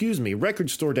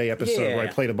store day episode where I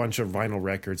Yeah. played a bunch of vinyl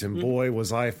records, and boy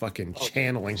was I fucking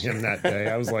channeling him that day.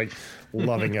 I was like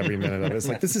loving every minute of it. It's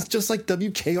like this is just like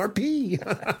WKRP.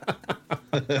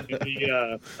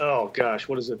 Oh gosh,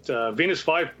 what is it? Venus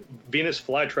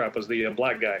Flytrap was the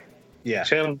black guy. Yeah.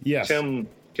 Tim. Yes. Tim.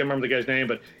 Can't remember the guy's name,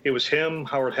 but it was him,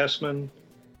 Howard Hessman,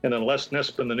 and then Les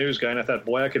Nessman, the news guy. And I thought,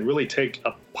 boy, I could really take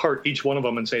apart each one of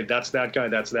them and say, that's that guy,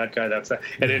 that's that guy, that's that,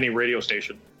 at any radio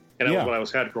station. And that was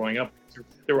what I had growing up.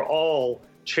 They were all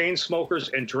chain smokers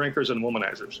and drinkers and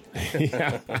womanizers.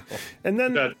 Yeah. And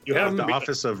then That you have The to be,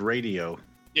 Office of Radio.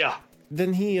 yeah.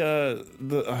 then he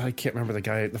I can't remember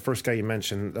the first guy you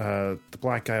mentioned, the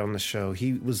black guy on the show.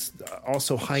 He was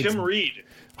also Jim Reed.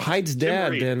 Hyde's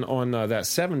dad. Reed. Then on that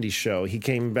 70s show, he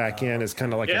came back in as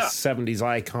kind of like a Yeah. 70s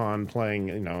icon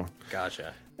playing,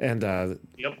 Gotcha. and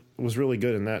Yep. was really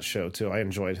good in that show too. I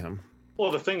enjoyed him. Well,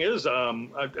 the thing is, I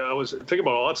was thinking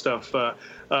about all that stuff, the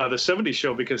 70s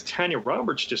show, because Tanya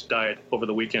Roberts just died over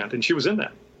the weekend, and she was in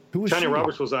that. Who was Tanya she?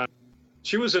 Roberts was on.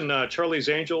 She was in Charlie's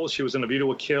Angels. She was in A View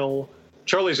to a Kill.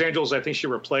 Charlie's Angels, I think she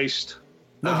replaced.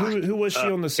 No, who was she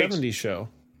on the Kate- 70s show?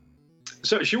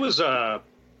 So she was, the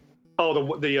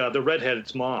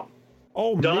redhead's mom.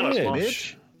 Oh, Donna's mom.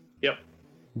 Mitch. Yep.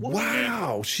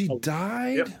 Wow, she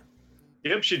died? Yep.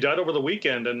 Yep, she died over the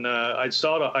weekend, and I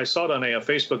saw it on a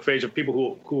Facebook page of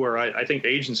people who are, I think,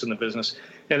 agents in the business,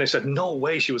 and they said, no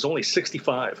way, she was only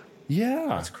 65. Yeah.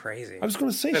 That's crazy. I was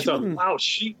going to say I she thought, wouldn't. wow,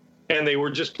 and they were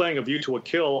just playing A View to a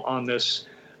Kill on this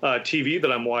TV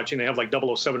that I'm watching. They have like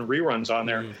 007 reruns on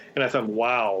there, and I thought,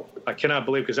 wow, I cannot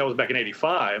believe, because that was back in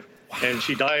 '85, and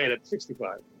she died at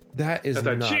 65. That is I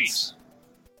thought, nuts. geez.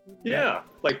 Yeah,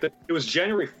 it was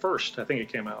January 1st, I think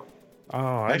it came out.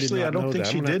 Oh, Actually, I did not don't know think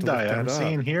that. she I'm gonna have did to look die. that I'm up.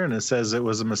 seeing here, and it says it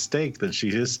was a mistake that she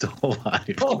is still alive.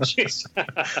 Oh, jeez.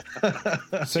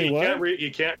 Say you what? You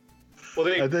can't. Well,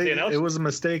 I they think announced it was a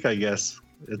mistake, I guess.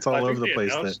 It's all I think over the they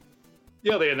place. announced-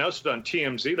 Yeah, they announced it on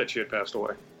TMZ that she had passed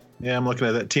away. Yeah, I'm looking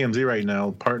at that TMZ right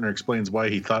now. Partner explains why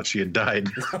he thought she had died.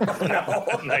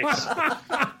 Nice.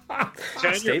 Tanya,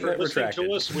 if Statement you're listening retracted.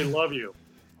 to us, we love you.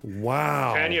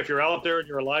 Wow. Tanya, if you're out there and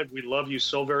you're alive, we love you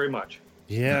so very much.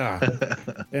 Yeah.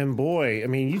 And boy, I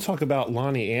mean, you talk about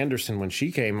Lonnie Anderson when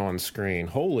she came on screen.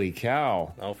 Holy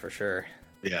cow. Oh, for sure.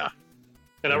 Yeah.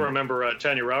 And I remember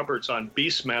Tanya Roberts on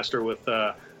Beastmaster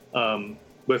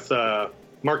with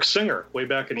Mark Singer way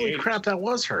back in the Holy 80s. crap, that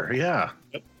was her. Yeah.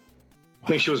 I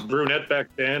think she was brunette back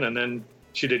then, and then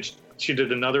she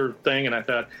did another thing, and I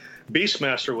thought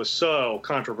Beastmaster was so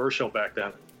controversial back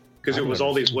then because it I've was never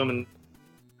all these seen women.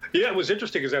 Yeah, it was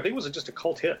interesting because I think it was just a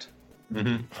cult hit.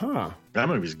 Huh. That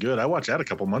movie's good. I watched that a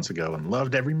couple months ago and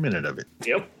loved every minute of it.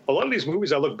 Yep. A lot of these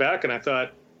movies, I look back and I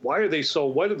thought, why did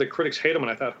the critics hate them? And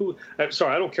I thought, I'm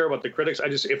sorry, I don't care about the critics.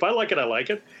 If I like it, I like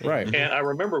it. Right. And I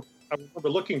remember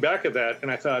looking back at that, and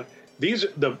I thought,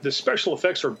 the special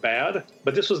effects are bad,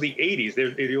 but this was the 80s. They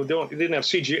didn't have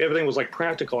CG. Everything was like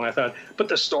practical. And I thought, but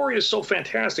the story is so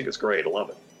fantastic. It's great. I love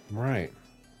it. Right.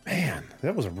 Man,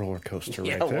 that was a roller coaster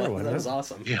right there, that wasn't was it?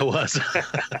 awesome. Yeah, it was.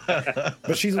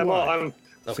 But she's I'm alive.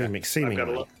 Okay.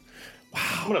 Seemingly.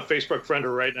 I'm going to Facebook friend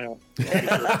her right now.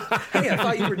 Hey, I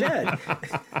thought you were dead.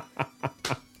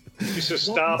 She says,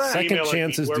 stop Second emailing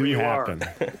chances me wherever do you happen.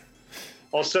 are.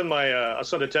 I'll send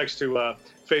a text to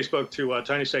Facebook to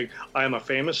Tiny saying, I am a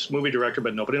famous movie director,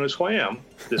 but nobody knows who I am.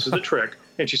 This is the trick.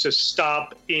 And she says,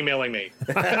 stop emailing me.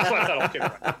 So I thought, okay.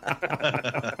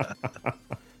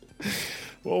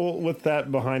 Well, with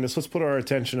that behind us, let's put our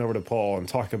attention over to Paul and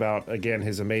talk about, again,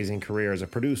 his amazing career as a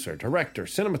producer, director,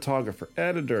 cinematographer,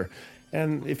 editor.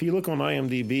 And if you look on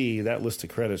IMDb, that list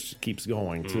of credits keeps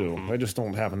going, too. I just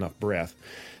don't have enough breath.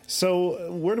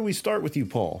 So where do we start with you,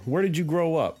 Paul? Where did you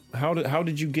grow up? How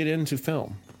did you get into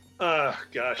film?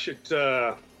 Gosh,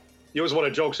 you always want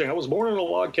to joke saying, I was born in a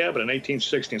log cabin in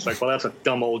 1860. It's like, well, that's a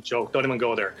dumb old joke. Don't even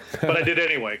go there. But I did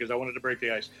anyway because I wanted to break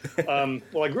the ice.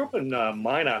 Well, I grew up in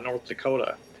Minot, North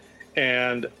Dakota.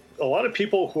 And a lot of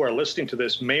people who are listening to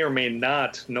this may or may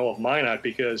not know of Minot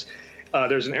because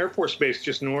there's an Air Force base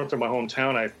just north of my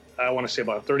hometown. I want to say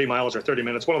about 30 miles or 30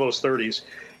 minutes, one of those 30s.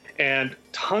 And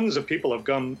tons of people have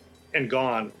come and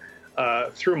gone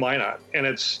through Minot. And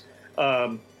it's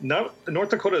North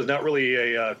Dakota is not really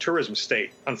a tourism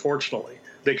state, unfortunately.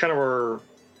 They kind of are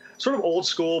sort of old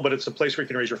school, but it's a place where you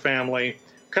can raise your family,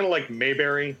 kind of like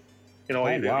Mayberry, with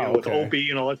okay.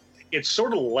 Opie, It's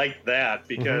sort of like that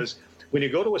because when you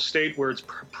go to a state where it's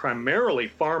primarily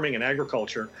farming and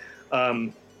agriculture,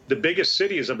 the biggest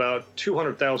city is about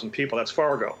 200,000 people. That's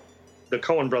Fargo. The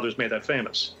Coen brothers made that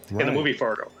famous in the movie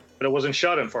Fargo, but it wasn't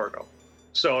shot in Fargo.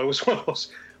 So it was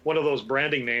one of those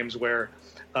branding names where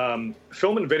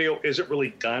film and video isn't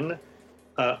really done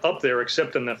up there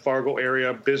except in that Fargo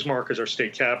area. Bismarck is our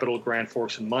state capital, Grand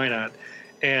Forks and Minot.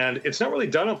 And it's not really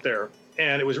done up there.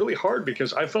 And it was really hard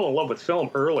because I fell in love with film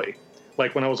early,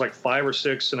 like when I was like 5 or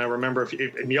 6. And I remember,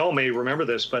 and y'all may remember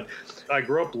this, but I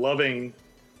grew up loving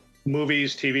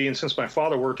movies, TV. And since my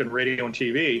father worked in radio and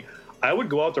TV, I would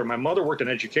go out there. My mother worked in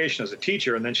education as a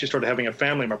teacher, and then she started having a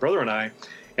family, my brother and I.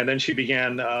 And then she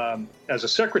began as a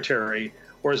secretary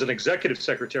or as an executive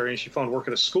secretary, and she found work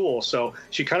at a school. So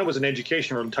she kind of was in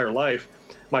education her entire life.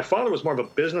 My father was more of a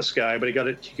business guy, but he got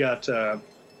a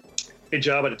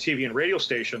job at a TV and radio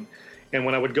station. And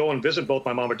when I would go and visit both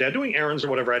my mom and dad, doing errands or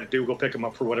whatever I had to do, go pick them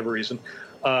up for whatever reason,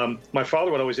 my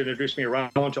father would always introduce me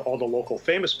around to all the local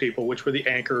famous people, which were the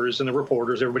anchors and the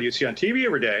reporters, everybody you see on TV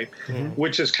every day,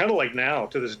 which is kind of like now,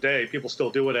 to this day, people still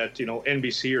do it at,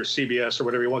 NBC or CBS or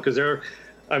whatever you want, because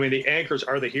the anchors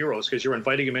are the heroes, because you're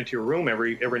inviting them into your room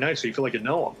every night, so you feel like you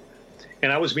know them.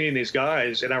 And I was meeting these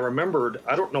guys, and I remembered,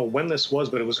 I don't know when this was,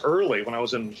 but it was early, when I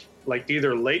was in like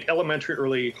either late elementary,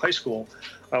 early high school.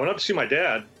 I went up to see my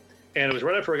dad, and it was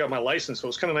right after I got my license, so it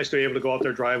was kind of nice to be able to go out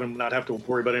there driving and not have to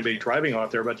worry about anybody driving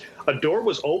out there. But a door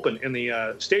was open in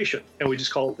the station, and we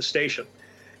just called it the station.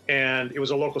 And it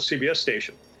was a local CBS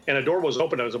station. And a door was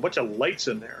open, there was a bunch of lights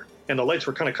in there, and the lights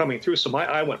were kind of coming through, so my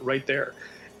eye went right there.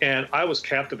 And I was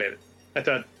captivated. I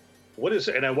thought, what is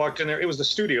it? And I walked in there. It was the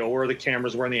studio where the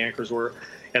cameras were and the anchors were.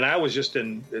 And I was just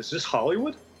is this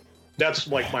Hollywood? That's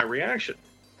like my reaction.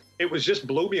 It was just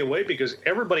blew me away, because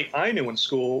everybody I knew in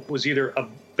school was either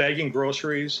bagging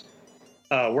groceries,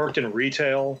 worked in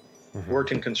retail,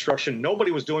 worked in construction.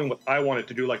 Nobody was doing what I wanted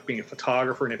to do, like being a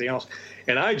photographer or anything else.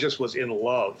 And I just was in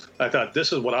love. I thought,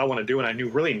 this is what I want to do. And I knew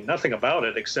really nothing about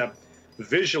it, except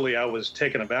visually I was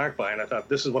taken aback by it. And I thought,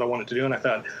 this is what I wanted to do. And I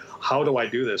thought, how do I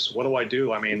do this? What do I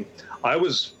do? I mean, I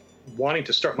was wanting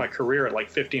to start my career at like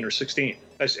 15 or 16.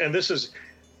 And this is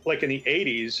like in the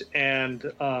 80s.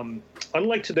 And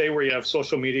unlike today, where you have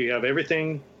social media, you have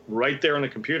everything right there on the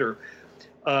computer.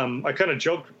 I kind of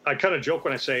joke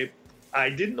when I say I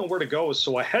didn't know where to go.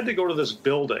 So I had to go to this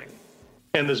building,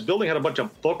 and this building had a bunch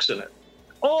of books in it.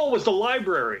 Oh, it was the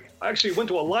library. I actually went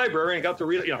to a library and got to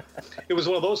read it. It was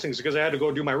one of those things, because I had to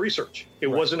go do my research. It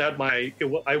wasn't at I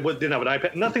didn't have an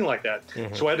iPad, nothing like that.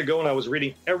 So I had to go, and I was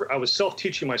reading. I was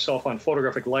self-teaching myself on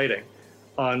photographic lighting,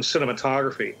 on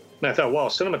cinematography. And I thought, wow,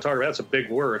 cinematography, that's a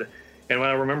big word. And when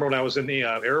I remember when I was in the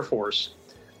Air Force,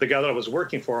 the guy that I was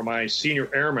working for, my senior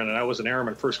airman, and I was an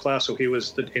airman first class, so he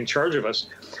was in charge of us.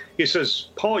 He says,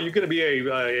 Paul, you're going to be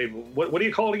what do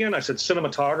you call it again? I said,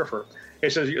 cinematographer. He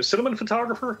says, you a cinnamon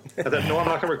photographer? I thought, no, I'm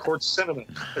not going to record cinnamon.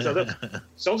 I said, that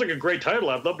sounds like a great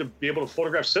title. I'd love to be able to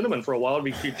photograph cinnamon for a while. It'd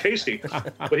be tasty.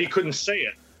 But he couldn't say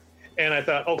it. And I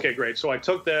thought, okay, great. So I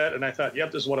took that, and I thought,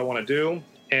 yep, this is what I want to do.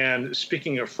 And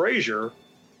speaking of Frasier,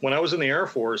 when I was in the Air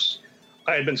Force,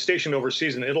 I had been stationed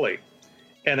overseas in Italy.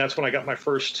 And that's when I got my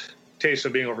first taste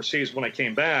of being overseas. When I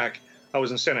came back, I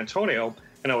was in San Antonio,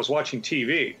 and I was watching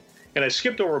TV. And I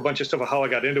skipped over a bunch of stuff of how I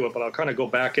got into it, but I'll kind of go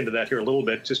back into that here a little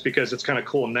bit, just because it's kind of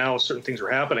cool now. Certain things are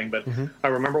happening. But I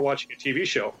remember watching a TV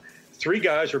show. 3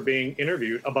 guys were being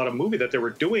interviewed about a movie that they were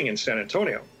doing in San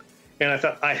Antonio. And I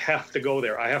thought, I have to go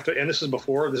there. I have to. And this is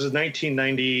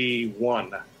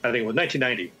 1991. I think it was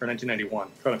 1990 or 1991.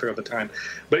 I'm trying to figure out the time.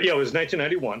 But yeah, it was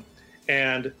 1991.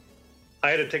 And I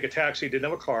had to take a taxi, didn't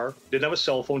have a car, didn't have a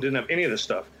cell phone, didn't have any of this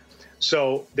stuff.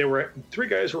 So 3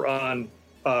 guys were on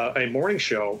a morning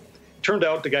show. Turned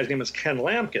out the guy's name is Ken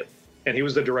Lampkin, and he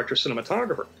was the director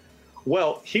cinematographer.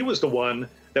 Well, he was the one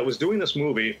that was doing this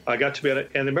movie. I got to be at it.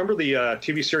 And remember the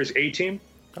TV series A-Team?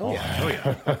 Oh,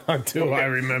 yeah. I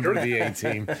remember the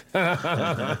A-Team.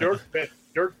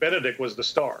 Dirk Benedict was the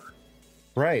star.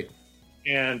 Right.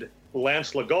 And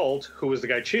Lance Legault, who was the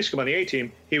guy chasing him on the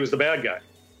A-Team, he was the bad guy.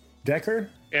 Decker?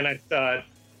 And I thought,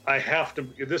 I have to,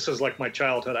 this is like my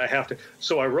childhood, I have to.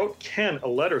 So I wrote Ken a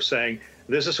letter saying,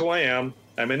 this is who I am.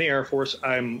 I'm in the Air Force.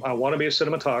 I want to be a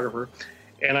cinematographer.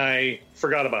 And I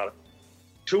forgot about it.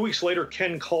 2 weeks later,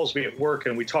 Ken calls me at work,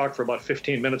 and we talked for about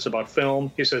 15 minutes about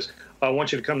film. He says, I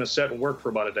want you to come to set and work for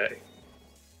about a day.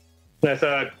 And I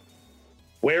thought,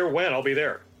 where, when? I'll be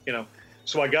there.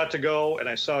 So I got to go, and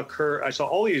I saw Kurt. I saw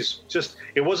all these,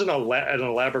 it wasn't an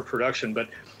elaborate production, but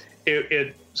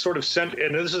it sort of sent,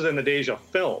 and this is in the days of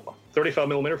film, 35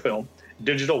 millimeter film.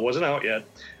 Digital wasn't out yet,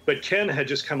 but Ken had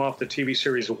just come off the TV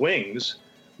series Wings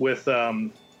with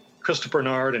Christopher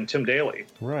Bernard and Tim Daly.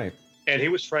 Right. And he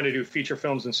was trying to do feature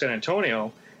films in San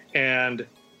Antonio, and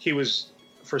he was,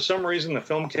 for some reason, the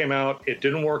film came out. It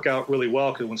didn't work out really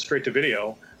well because it went straight to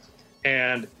video,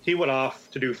 and he went off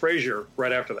to do Frasier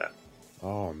right after that.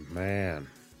 Oh, man.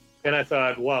 And I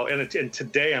thought, wow. And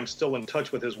today I'm still in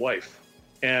touch with his wife,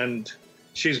 and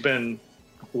she's been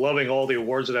loving all the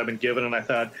awards that I've been given. And I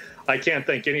thought, I can't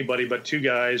thank anybody but 2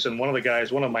 guys. And one of the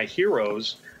guys, one of my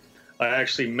heroes, I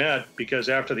actually met because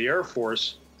after the Air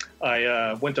Force,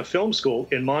 I went to film school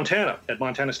in Montana at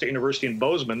Montana State University in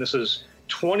Bozeman. This is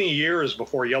 20 years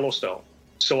before Yellowstone.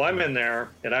 So I'm in there,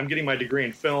 and I'm getting my degree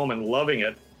in film and loving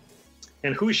it.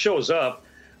 And who shows up,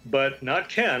 but not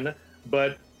Ken,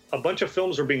 but a bunch of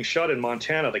films were being shot in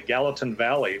Montana, the Gallatin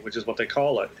Valley, which is what they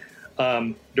call it,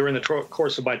 during the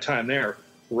course of my time there.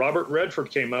 Robert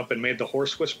Redford came up and made The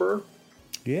Horse Whisperer.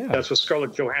 Yeah. That's with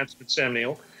Scarlett Johansson and Sam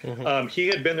Neill. Mm-hmm. He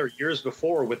had been there years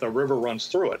before with A River Runs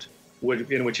Through It,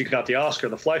 in which he got the Oscar,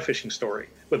 the fly fishing story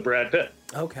with Brad Pitt.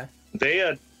 Okay. They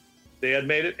had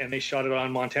made it, and they shot it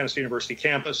on Montana State University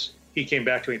campus. He came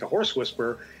back to make The Horse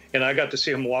Whisperer, and I got to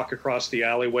see him walk across the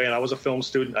alleyway, and I was a film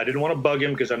student. I didn't want to bug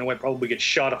him because I knew I'd probably get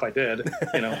shot if I did,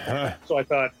 So I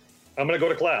thought, I'm going to go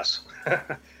to class.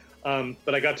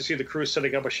 But I got to see the crew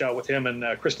setting up a shot with him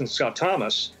and Kristen Scott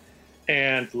Thomas.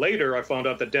 And later, I found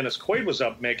out that Dennis Quaid was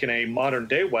up making a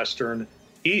modern-day Western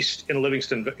east in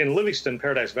Livingston,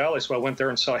 Paradise Valley. So I went there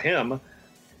and saw him,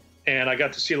 and I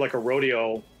got to see like a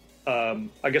rodeo, a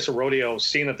rodeo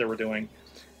scene that they were doing.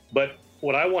 But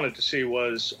what I wanted to see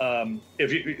was,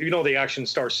 if you know the action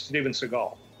star Steven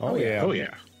Seagal. Oh yeah. Oh,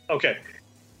 yeah. Okay.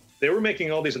 They were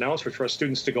making all these announcements for us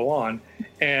students to go on,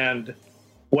 and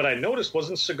what I noticed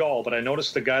wasn't Seagal, but I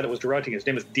noticed the guy that was directing. His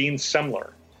name is Dean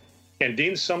Semler. And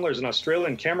Dean Semler is an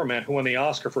Australian cameraman who won the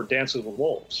Oscar for Dances with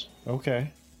Wolves.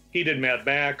 Okay. He did Mad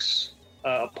Max,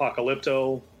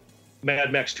 Apocalypto,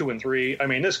 Mad Max 2 and 3. I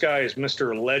mean, this guy is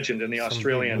Mr. Legend in the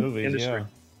Australian industry. Yeah.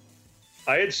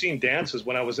 I had seen Dances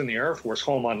when I was in the Air Force,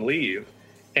 home on leave,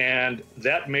 and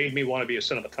that made me want to be a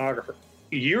cinematographer.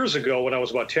 Years ago, when I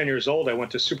was about 10 years old, I went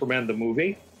to Superman the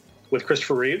movie with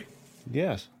Christopher Reeve.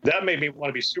 Yes. That made me want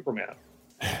to be Superman.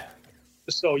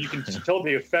 So you can tell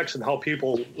the effects and how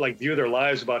people like view their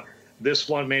lives. About this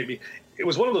one made me. It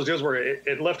was one of those deals where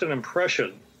it left an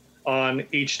impression on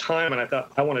each time, and I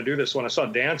thought I want to do this. When I saw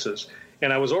Dances,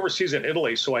 and I was overseas in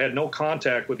Italy, so I had no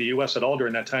contact with the U.S. at all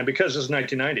during that time because this is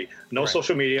 1990. No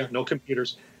social media, no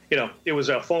computers. It was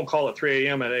a phone call at 3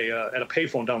 a.m. at a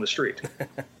payphone down the street.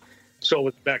 So it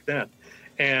was back then.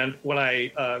 And when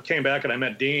I came back and I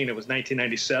met Dean, it was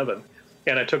 1997,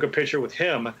 and I took a picture with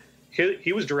him.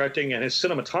 He was directing, and his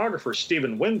cinematographer,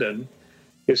 Stephen Winden,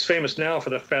 is famous now for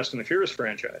the Fast and the Furious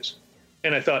franchise.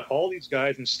 And I thought, all these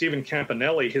guys, and Stephen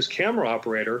Campanelli, his camera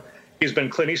operator, he's been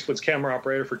Clint Eastwood's camera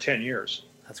operator for 10 years.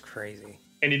 That's crazy.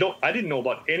 And I didn't know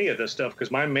about any of this stuff because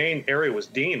my main area was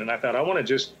Dean, and I thought, I want to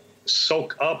just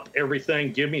soak up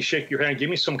everything, shake your hand, give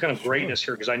me some kind of greatness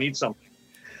here because I need something.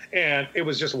 And it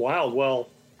was just wild. Well,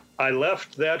 I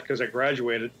left that because I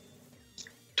graduated.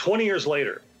 20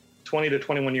 to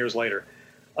 21 years later,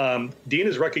 Dean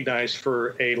is recognized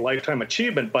for a lifetime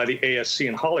achievement by the ASC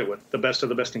in Hollywood, the best of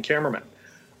the best in cameramen.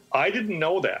 I didn't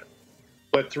know that.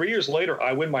 But 3 years later,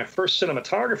 I win my first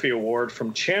cinematography award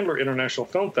from Chandler International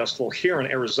Film Festival here in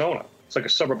Arizona. It's like a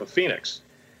suburb of Phoenix.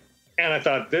 And I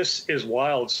thought, this is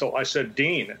wild. So I said,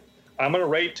 Dean, I'm going to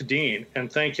write to Dean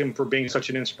and thank him for being such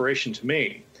an inspiration to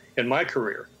me in my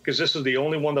career, because this is the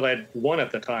only one that I'd won at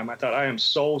the time. I thought, I am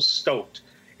so stoked.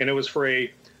 And it was for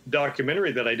a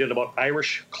documentary that I did about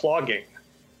Irish clogging.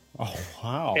 Oh,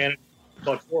 wow. And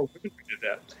about 4 women did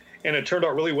that. And it turned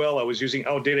out really well. I was using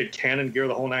outdated Canon gear,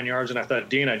 the whole 9 yards. And I thought,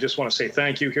 Dean, I just want to say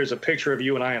thank you. Here's a picture of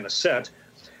you and I on the set.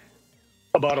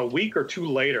 About a week or two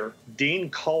later, Dean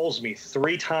calls me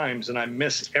 3 times, and I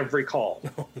miss every call.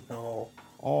 Oh, no.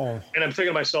 Oh. And I'm thinking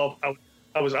to myself,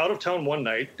 I was out of town one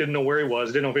night, didn't know where he was,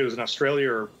 didn't know if he was in Australia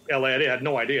or LA. I had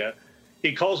no idea.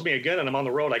 He calls me again, and I'm on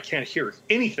the road. I can't hear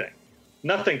anything.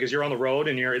 Nothing, because you're on the road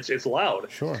and it's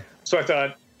loud. Sure. So I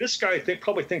thought, this guy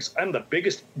probably thinks I'm the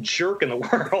biggest jerk in the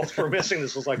world for missing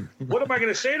this. I was like, what am I going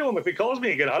to say to him if he calls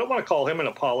me again? I don't want to call him and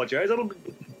apologize.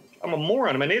 I'm a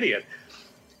moron. I'm an idiot.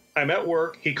 I'm at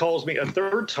work. He calls me a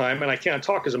third time, and I can't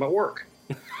talk because I'm at work.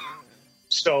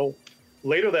 So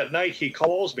later that night, he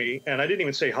calls me, and I didn't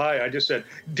even say hi. I just said,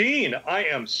 Dean, I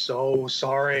am so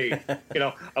sorry.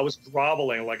 I was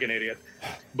groveling like an idiot.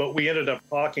 But we ended up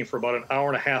talking for about an hour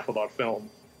and a half about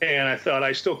film. And I thought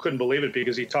I still couldn't believe it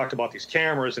because he talked about these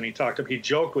cameras, and he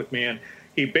joked with me, and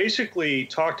he basically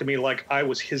talked to me like I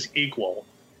was his equal.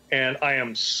 And I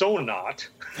am so not.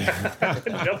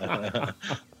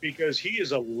 Because he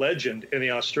is a legend in the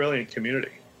Australian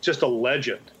community, just a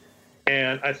legend.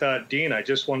 And I thought, Dean, I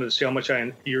just wanted to see how much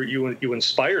you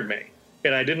inspired me.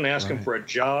 And I didn't ask him for a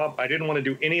job. I didn't want to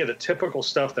do any of the typical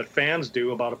stuff that fans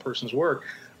do about a person's work.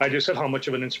 I just said how much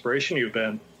of an inspiration you've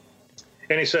been.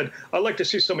 And he said, I'd like to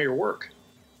see some of your work.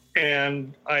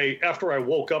 And after I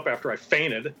woke up, after I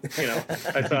fainted,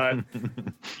 I thought,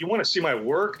 you want to see my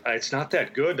work? It's not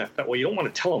that good. And I thought, well, you don't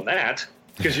want to tell him that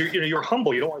because you're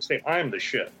humble. You don't want to say I'm the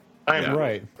shit. I'm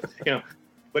right.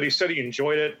 But he said he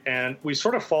enjoyed it, and we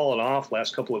sort of fallen off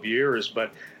last couple of years.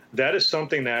 But that is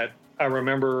something that I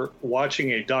remember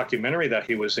watching a documentary that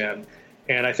he was in,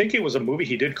 and I think it was a movie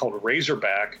he did called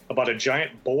Razorback about a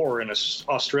giant boar in an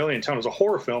Australian town. It was a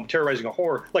horror film, terrorizing a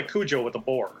horror, like Cujo with a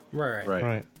boar.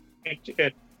 Right.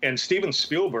 And And Steven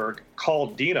Spielberg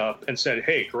called Dean up and said,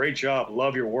 "Hey, great job.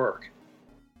 Love your work."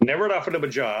 Never had offered him a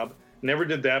job. Never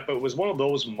did that. But it was one of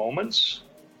those moments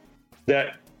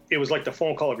that it was like the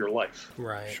phone call of your life.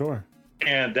 Right. Sure.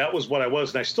 And that was what I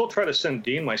was. And I still try to send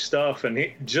Dean my stuff. And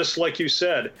he, just like you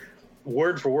said,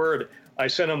 word for word, I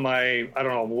sent him my, I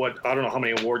don't know how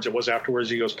many awards it was afterwards.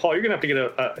 He goes, "Paul, you're gonna have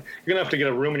to get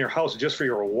a room in your house just for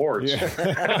your awards." Yeah.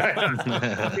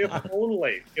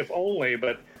 if only.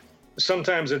 But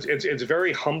sometimes it's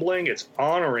very humbling. It's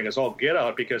honoring as all get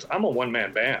out, because I'm a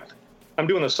one-man band. I'm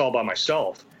doing this all by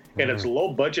myself, and it's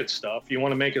low budget stuff. You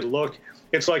want to make it look,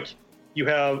 it's like you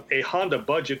have a Honda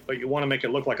budget, but you want to make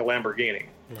it look like a Lamborghini.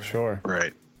 Sure.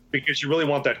 Right. Because you really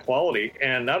want that quality,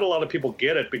 and not a lot of people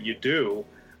get it, but you do.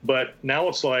 But now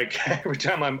it's like every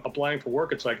time I'm applying for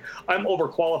work, it's like I'm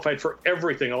overqualified for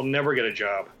everything. I'll never get a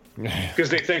job because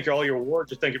they think all your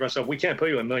awards are thinking to myself, "We can't pay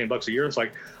you $1 million a year." It's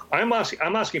like I'm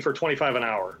asking for $25 an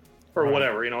hour or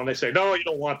whatever, and they say, "No, you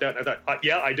don't want that." And I thought,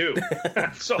 "Yeah, I do."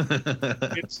 So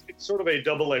it's sort of a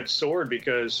double-edged sword,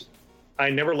 because I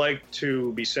never like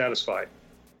to be satisfied.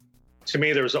 To me,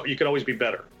 you can always be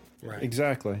better. Right.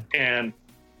 Exactly. And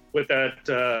with that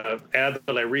ad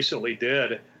that I recently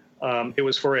did, it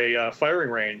was for a firing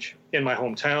range in my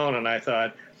hometown, and I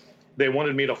thought they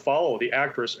wanted me to follow the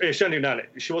actress.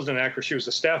 She wasn't an actress; she was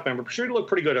a staff member, but she looked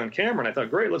pretty good on camera. And I thought,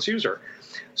 great, let's use her.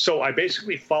 So I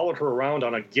basically followed her around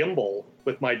on a gimbal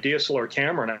with my DSLR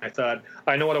camera, and I thought,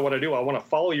 I know what I want to do. I want to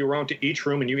follow you around to each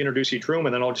room, and you introduce each room,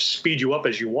 and then I'll just speed you up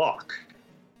as you walk.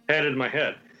 I had it in my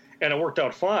head, and it worked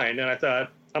out fine. And I thought,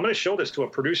 I'm going to show this to a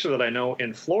producer that I know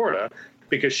in Florida,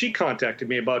 because she contacted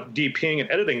me about DPing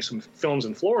and editing some films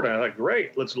in Florida. And I thought,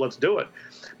 great, let's do it.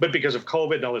 But because of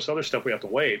COVID and all this other stuff, we have to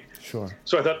wait. Sure.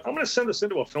 So I thought, I'm going to send this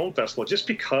into a film festival just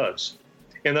because.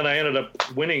 And then I ended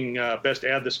up winning best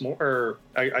ad this morning, or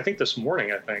I think this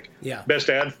morning. Yeah. Best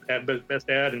ad,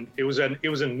 and it was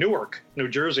in Newark, New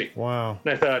Jersey. Wow.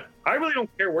 And I thought, I really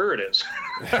don't care where it is.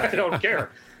 I don't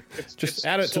care. Just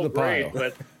add it to the pile.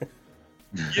 But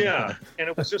yeah, and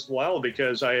it was just wild,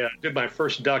 because I did my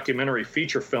first documentary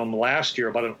feature film last year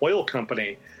about an oil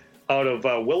company out of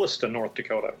Williston, North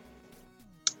Dakota.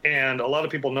 And a lot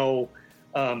of people know,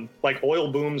 like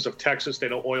oil booms of Texas, they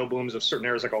know oil booms of certain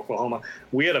areas like Oklahoma.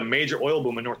 We had a major oil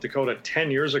boom in North Dakota 10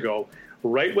 years ago,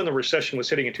 right when the recession was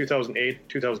hitting in 2008,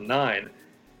 2009.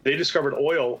 They discovered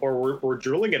oil, or were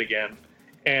drilling it again,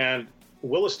 and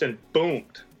Williston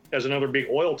boomed as another big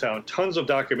oil town. Tons of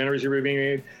documentaries were being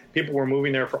made. People were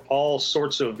moving there for all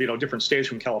sorts of, different states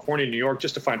from California, New York,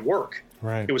 just to find work.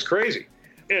 Right. It was crazy.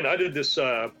 And I did this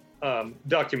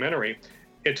documentary.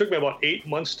 It took me about 8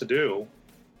 months to do.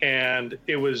 And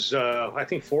it was, I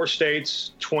think, 4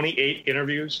 states, 28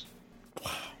 interviews.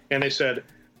 Wow. And they said,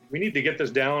 we need to get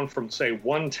this down from, say,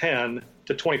 110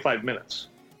 to 25 minutes.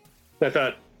 I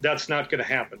thought, that's not going to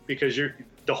happen, because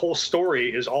the whole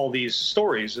story is all these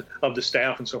stories of the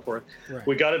staff and so forth. Right.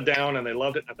 We got it down, and they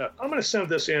loved it. I thought, I'm going to send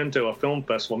this into a film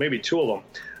festival, maybe 2 of them,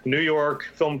 New York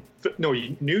Film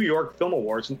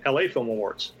Awards and LA Film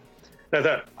Awards. And I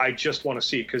thought, I just want to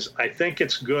see, because I think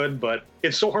it's good, but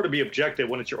it's so hard to be objective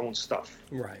when it's your own stuff.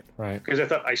 Right. Because I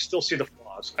thought, I still see the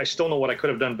flaws. I still know what I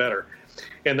could have done better.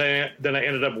 And then I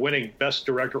ended up winning Best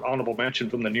Director Honorable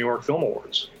Mention from the New York Film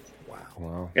Awards.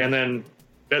 Wow. And then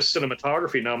Best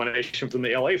Cinematography nomination from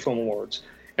the LA Film Awards,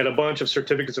 and a bunch of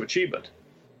certificates of achievement.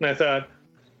 And I thought,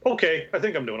 okay, I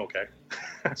think I'm doing okay.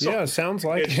 So yeah, sounds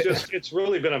like it's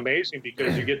really been amazing,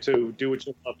 because you get to do what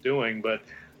you love doing. But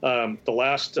the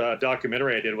last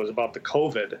documentary I did was about the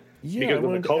COVID. Yeah, because I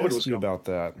wanted to ask you about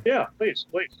that. Yeah, please.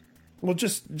 Well,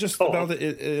 just about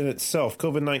it in itself,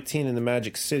 COVID-19 in the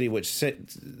Magic City, which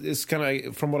is kind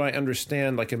of, from what I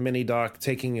understand, like a mini doc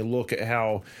taking a look at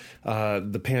how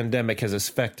the pandemic has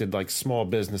affected like small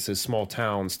businesses, small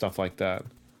towns, stuff like that.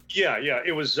 Yeah.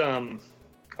 It was, I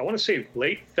want to say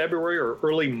late February or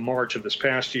early March of this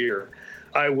past year.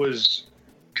 I was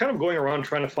kind of going around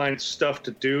trying to find stuff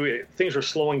to do. Things were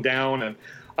slowing down, and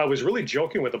I was really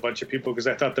joking with a bunch of people, because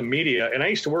I thought the media, and I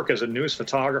used to work as a news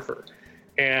photographer,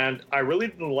 and I really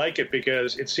didn't like it,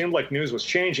 because it seemed like news was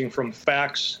changing from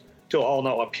facts to all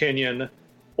now opinion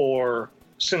or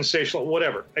sensational,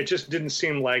 whatever. It just didn't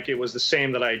seem like it was the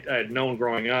same that I had known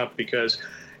growing up, because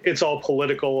it's all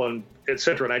political and et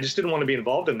cetera. And I just didn't want to be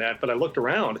involved in that. But I looked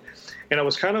around, and I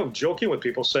was kind of joking with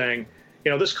people saying,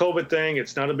 this COVID thing,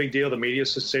 it's not a big deal. The media is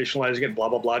sensationalizing it, blah,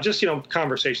 blah, blah. Just,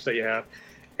 conversations that you have.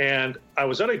 And I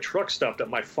was at a truck stop that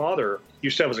my father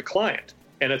used to have as a client.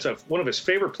 And it's one of his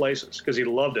favorite places, because he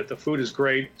loved it. The food is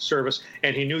great, service,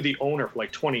 and he knew the owner for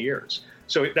like 20 years.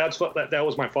 So that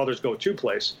was my father's go-to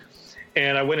place.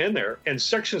 And I went in there, and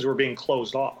sections were being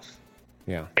closed off.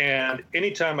 Yeah. And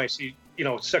anytime I see,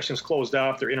 sections closed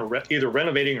off, they're either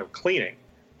renovating or cleaning.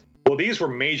 Well, these were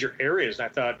major areas. And I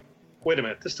thought, wait a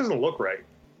minute, this doesn't look right.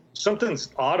 Something's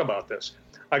odd about this.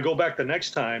 I go back the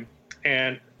next time,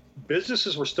 and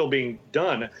businesses were still being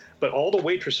done, but all the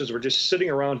waitresses were just sitting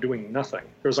around doing nothing.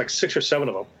 There was like 6 or 7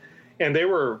 of them. And they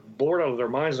were bored out of their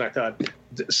minds. And I thought,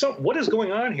 so what is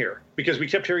going on here? Because we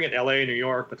kept hearing it in L.A., New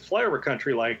York, but flyover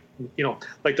country, like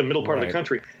the middle part of the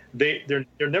country, there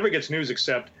never gets news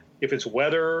except if it's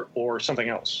weather or something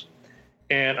else.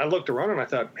 And I looked around and I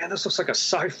thought, man, this looks like a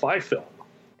sci-fi film.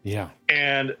 Yeah.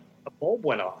 And a bulb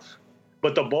went off,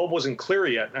 but the bulb wasn't clear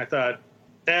yet. And I thought,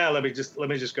 let me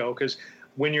just go, because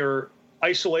when you're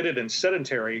isolated and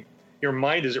sedentary, your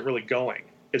mind isn't really going.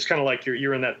 It's kind of like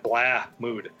you're in that blah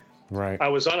mood. Right. I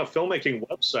was on a filmmaking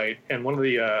website, and one of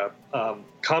the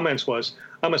comments was,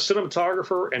 I'm a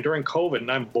cinematographer, and during COVID,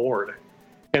 and I'm bored.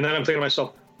 And then I'm thinking to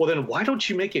myself, well, then why don't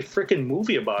you make a freaking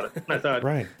movie about it? And I thought,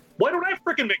 right. Why don't I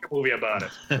freaking make a movie about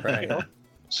it? Right.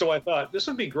 So I thought, this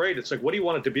would be great. It's like, what do you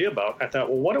want it to be about? I thought,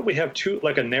 well, why don't we have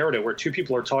a narrative where 2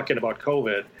 people are talking about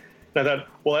COVID? And I thought,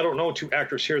 well, I don't know 2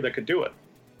 actors here that could do it,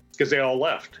 because they all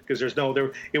left, because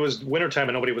it was wintertime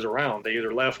and nobody was around. They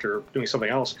either left or doing something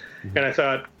else. Mm-hmm. And I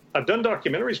thought, I've done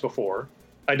documentaries before.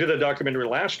 I did a documentary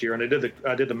last year, and I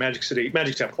did the Magic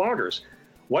Tap Cloggers.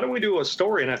 Why don't we do a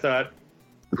story? And I thought,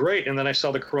 great. And then I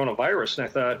saw the coronavirus, and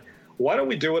I thought, why don't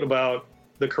we do it about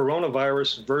the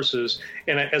coronavirus versus,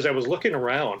 and as I was looking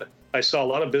around, I saw a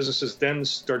lot of businesses then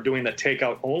start doing the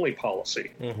takeout only policy.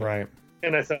 Mm-hmm. Right.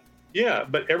 And I thought, yeah,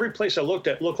 but every place I looked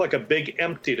at looked like a big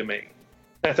empty to me.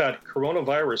 I thought,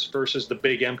 coronavirus versus the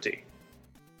big empty.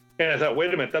 And I thought,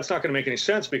 wait a minute, that's not going to make any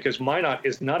sense, because Minot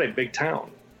is not a big town.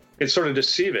 It's sort of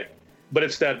deceiving. But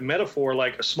it's that metaphor,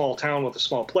 like a small town with a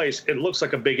small place. It looks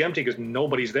like a big empty because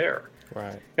nobody's there.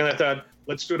 Right. And I thought,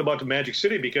 let's do it about the Magic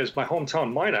City, because my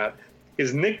hometown, Minot,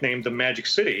 is nicknamed the Magic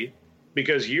City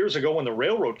because years ago when the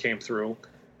railroad came through,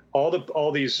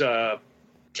 all these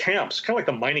camps, kind of like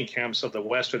the mining camps of the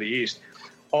West or the East,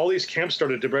 all these camps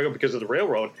started to break up because of the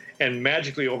railroad, and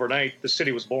magically overnight, the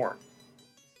city was born.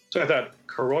 So I thought,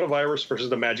 coronavirus versus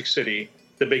the Magic City,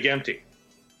 the big empty.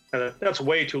 I thought, that's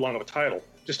way too long of a title.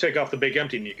 Just take off the big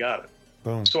empty and you got it.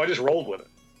 Boom. So I just rolled with it.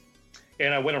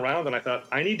 And I went around and I thought,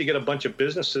 I need to get a bunch of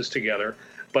businesses together,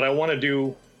 but I want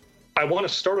to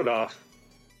start it off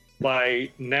by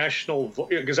national,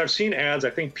 because I've seen ads. I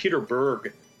think Peter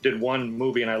Berg did one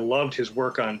movie, and I loved his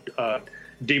work on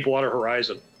Deepwater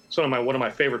Horizon. It's one of my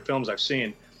favorite films I've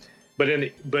seen. But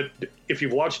if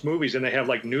you've watched movies and they have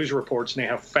like news reports and they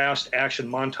have fast action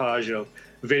montage of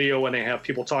video and they have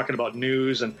people talking about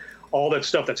news and all that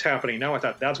stuff that's happening now, I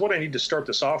thought that's what I need to start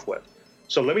this off with.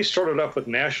 So let me start it off with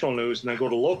national news and then go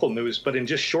to local news, but in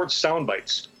just short sound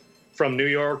bites from New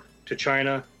York to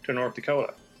China to North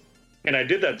Dakota. And I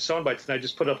did that in sound bites, and I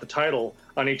just put up the title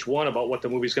on each one about what the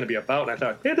movie's going to be about. And I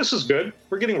thought, hey, this is good.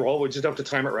 We're getting rolled. We just have to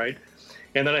time it right.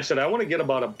 And then I said, I want to get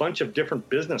about a bunch of different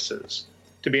businesses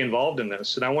to be involved in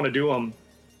this. And I want to do them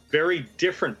very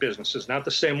different businesses, not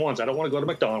the same ones. I don't want to go to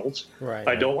McDonald's. Right.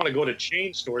 I don't want to go to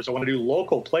chain stores. I want to do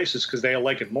local places because they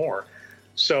like it more.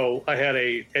 So I had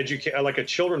a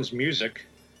children's music.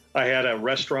 I had a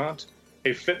restaurant,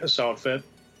 a fitness outfit,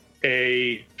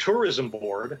 a tourism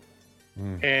board,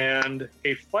 and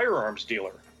a firearms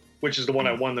dealer, which is the one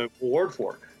I won the award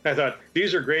for. And I thought,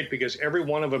 these are great because every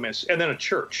one of them is, and then a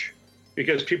church,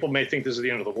 because people may think this is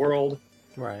the end of the world,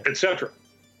 right, etc.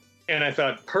 And I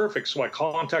thought, perfect. So I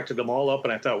contacted them all up,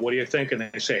 and I thought, what do you think? And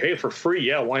they say, hey, for free,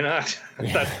 yeah, why not? I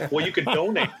thought, well, you could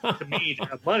donate to me to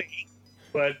have money.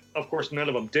 But, of course, none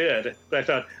of them did. But I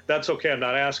thought, that's okay. I'm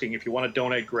not asking. If you want to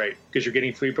donate, great, because you're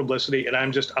getting free publicity. And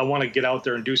I want to get out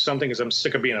there and do something because I'm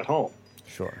sick of being at home.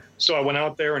 Sure. So I went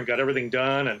out there and got everything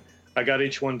done, and I got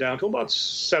each one down to about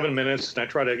 7 minutes. And I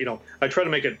try to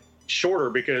make it shorter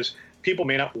because people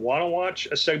may not want to watch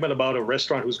a segment about a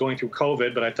restaurant who's going through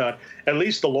COVID. But I thought at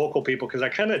least the local people, because I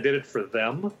kind of did it for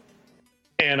them.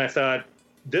 And I thought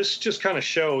this just kind of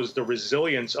shows the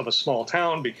resilience of a small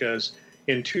town, because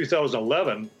in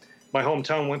 2011, my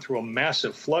hometown went through a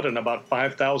massive flood and about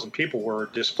 5,000 people were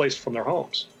displaced from their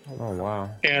homes. Oh, wow.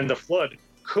 And the flood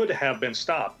could have been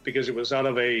stopped because it was out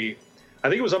of a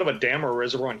dam or a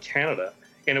reservoir in Canada,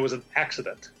 and it was an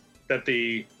accident that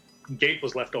the gate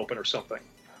was left open or something.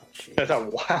 Oh, I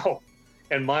thought, wow.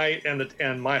 And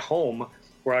my home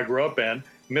where I grew up in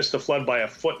missed the flood by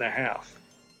 1.5 feet.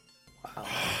 Wow.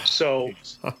 So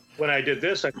when I did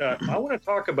this, I thought, I want to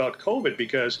talk about COVID,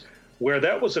 because where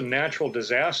that was a natural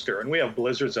disaster, and we have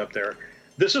blizzards up there,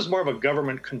 this is more of a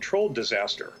government-controlled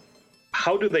disaster.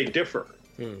 How do they differ?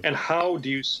 And how do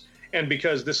you? And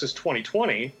because this is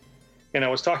 2020, And I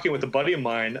was talking with a buddy of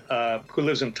mine who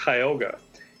lives in Tioga.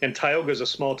 And Tioga is a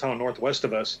small town northwest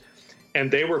of us. And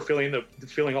they were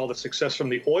feeling all the success from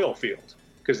the oil field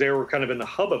because they were kind of in the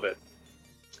hub of it.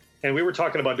 And we were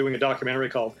talking about doing a documentary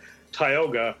called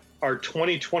Tioga, Our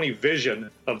 2020 Vision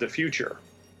of the Future,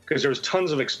 because there's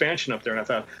tons of expansion up there. And I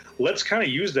thought, let's kind of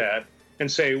use that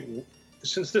and say,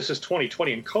 since this is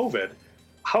 2020 and COVID,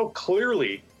 how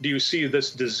clearly do you see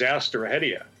this disaster ahead of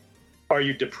you? Are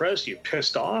you depressed? Are you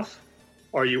pissed off?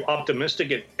 Are you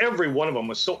optimistic? And every one of them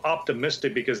was so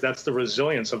optimistic because that's the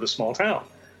resilience of the small town.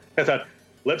 I thought,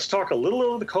 let's talk a little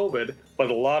about the COVID, but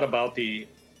a lot about the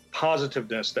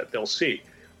positiveness that they'll see,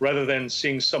 rather than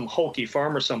seeing some hokey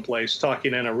farmer someplace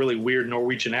talking in a really weird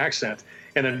Norwegian accent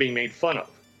and then being made fun of.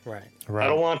 Right. I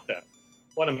don't want that.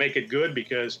 I want to make it good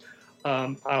because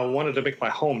I wanted to make my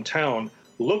hometown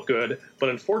look good, but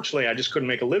unfortunately, I just couldn't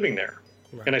make a living there.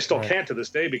 Right. And I still can't to this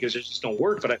day because it just don't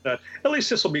work. But I thought, at least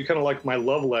this will be kind of like my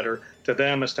love letter to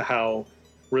them as to how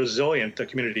resilient the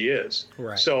community is.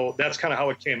 Right. So that's kind of how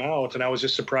it came out, and I was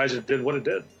just surprised it did what it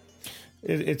did.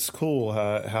 It's cool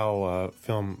how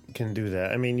film can do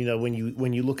that. I mean, you know, when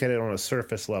you look at it on a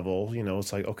surface level, you know,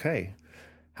 it's like, okay,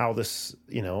 how this,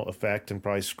 you know, affect and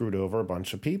probably screwed over a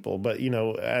bunch of people. But, you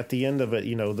know, at the end of it,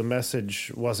 you know, the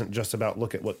message wasn't just about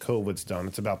look at what COVID's done.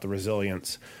 It's about the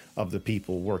resilience of the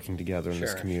people working together in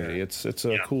this community. It's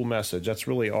a cool message. That's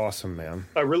really awesome, man.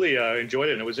 I really enjoyed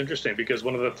it, and it was interesting because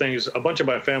one of the things, a bunch of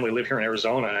my family live here in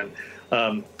Arizona,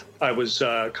 and I was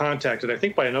contacted, I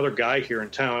think, by another guy here in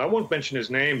town. I won't mention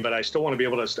his name, but I still want to be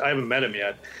able to, I haven't met him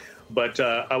yet. But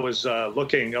I was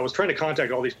trying to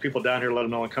contact all these people down here, let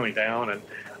them know I'm coming down.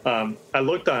 And I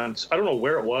looked on, I don't know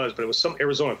where it was, but it was some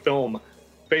Arizona Film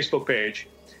Facebook page.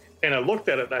 And I looked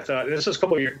at it and I thought, and this is a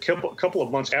couple of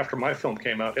months after my film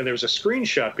came out, and there was a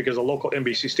screenshot because a local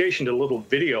NBC station did a little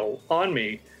video on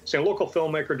me saying, local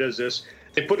filmmaker does this.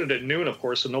 They put it at noon, of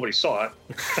course, so nobody saw it.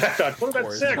 I thought, what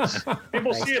about 6?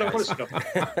 People see it.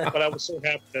 But I was so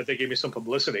happy that they gave me some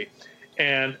publicity.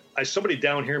 And somebody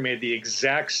down here made the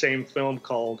exact same film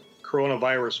called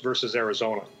Coronavirus versus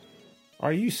Arizona.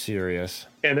 Are you serious?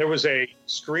 And there was a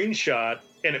screenshot,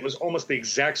 and it was almost the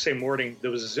exact same wording.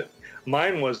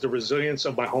 Mine was the resilience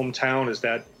of my hometown is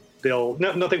that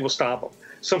nothing will stop them.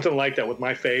 Something like that with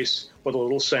my face, with a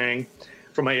little saying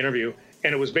from my interview.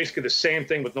 And it was basically the same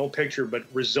thing with no picture, but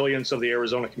resilience of the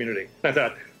Arizona community. And I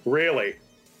thought, really?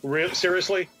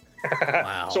 Seriously?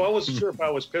 Wow. So I wasn't sure if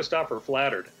I was pissed off or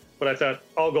flattered. But I thought,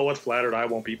 I'll go with flattered. I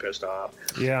won't be pissed off.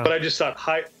 Yeah. But I just thought,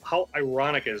 how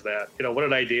ironic is that? You know, what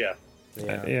an idea.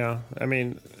 Yeah. I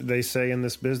mean, they say in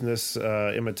this business,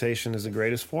 imitation is the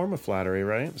greatest form of flattery,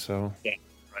 right? So. Yeah,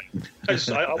 right. I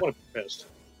want to be pissed.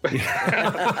 It's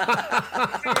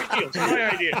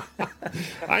my idea.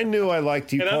 I knew I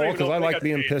liked you, Paul, because I like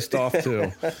being pissed off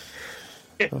too.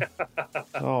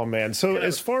 Oh man! So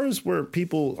as far as where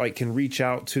people like can reach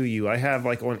out to you, I have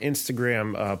like on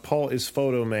Instagram, Paul is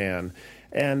Photo Man,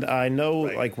 and I know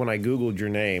like when I Googled your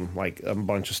name, like a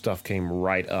bunch of stuff came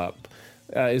right up.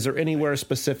 Is there anywhere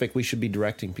specific we should be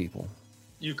directing people?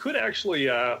 You could actually,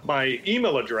 my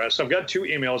email address, I've got 2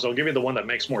 emails. I'll give you the one that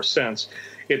makes more sense.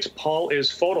 It's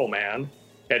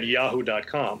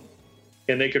paulisphotoman@yahoo.com.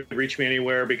 And they could reach me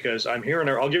anywhere because I'm here.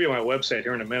 I'll give you my website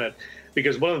here in a minute.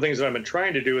 Because one of the things that I've been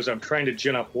trying to do is I'm trying to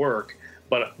gin up work.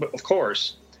 But of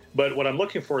course, what I'm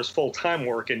looking for is full-time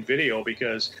work in video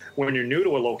because when you're new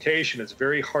to a location, it's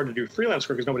very hard to do freelance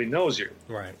work because nobody knows you.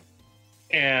 Right.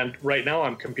 And right now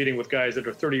I'm competing with guys that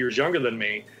are 30 years younger than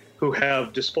me who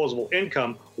have disposable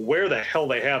income. Where the hell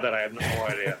they have that, I have no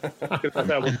idea. Because I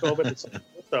thought with COVID, it's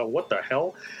like, what the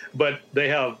hell? But they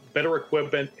have better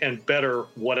equipment and better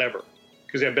whatever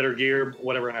because they have better gear,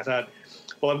 whatever. And I thought,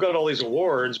 well, I've got all these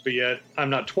awards, but yet I'm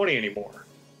not 20 anymore,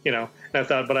 you know? And I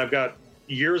thought, but I've got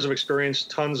years of experience,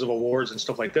 tons of awards and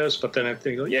stuff like this. But then I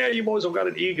think, yeah, you've always got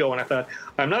an ego. And I thought,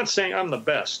 I'm not saying I'm the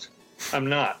best. I'm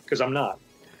not, because I'm not.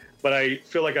 But I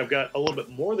feel like I've got a little bit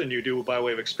more than you do by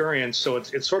way of experience. So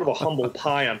it's sort of a humble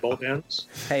pie on both ends.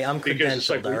 Hey, I'm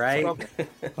credentialed, all right?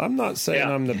 I'm not saying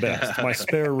I'm the best. My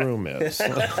spare room is.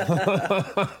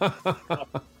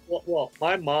 Well,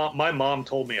 my mom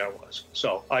told me I was,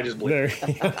 so I just believe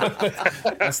it.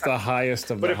 That's the highest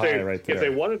of the high right there. If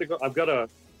they wanted to go, I've got a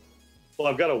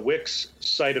Wix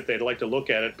site if they'd like to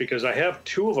look at it because I have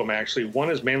 2 of them actually.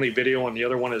 One is mainly video, and the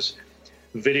other one is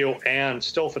video and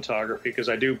still photography because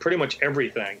I do pretty much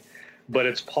everything. But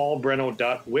it's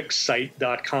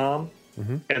paulbrenno.wixsite.com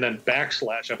and then / I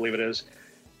believe it is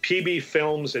PB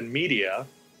Films and Media.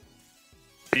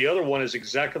 The other one is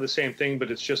exactly the same thing,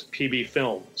 but it's just PB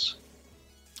Films.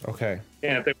 Okay.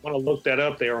 And if they want to look that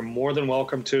up, they are more than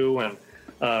welcome to. And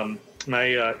My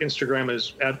Instagram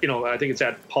is I think it's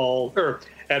at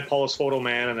Paulus Photo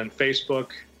Man, and then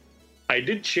Facebook. I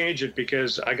did change it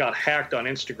because I got hacked on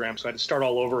Instagram, so I had to start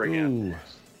all over again. Ooh.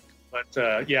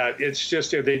 But yeah, it's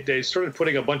just they started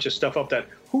putting a bunch of stuff up that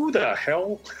who the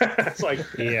hell? It's like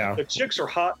the chicks are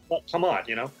hot. But come on,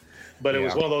 But it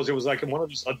was one of those. It was like one of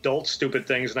these adult stupid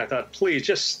things, and I thought, please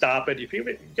just stop it.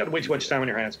 You got way too much time on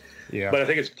your hands. Yeah. But I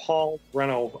think it's Paul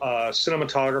Brenno,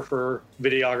 cinematographer,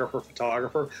 videographer,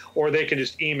 photographer, or they can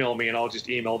just email me, and I'll just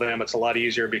email them. It's a lot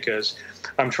easier because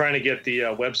I'm trying to get the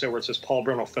website where it says Paul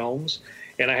Brenno Films,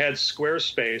 and I had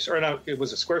Squarespace, or no, it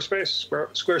was a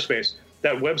Squarespace,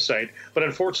 that website, but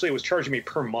unfortunately, it was charging me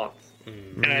per month,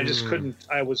 and I just couldn't.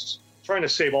 I was trying to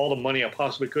save all the money I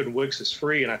possibly could, and Wix is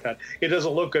free, and I thought it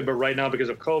doesn't look good, but right now because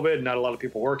of COVID, not a lot of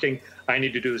people working, I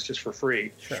need to do this just for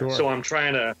free. Sure. So I'm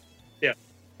trying to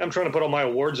put all my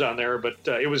awards on there, but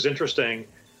it was interesting.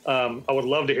 I would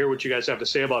love to hear what you guys have to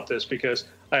say about this, because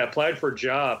I applied for a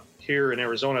job here in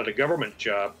Arizona, a government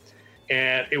job,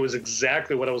 and it was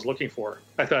exactly what I was looking for.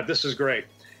 I thought, this is great.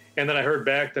 And then I heard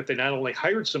back that they not only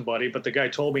hired somebody, but the guy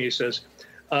told me, he says,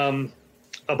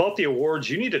 about the awards,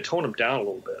 you need to tone them down a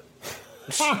little bit.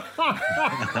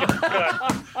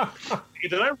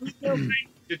 Did I read that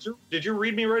right? Did you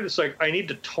read me right? It's like, I need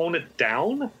to tone it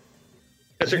down?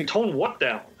 It's like, tone what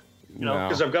down?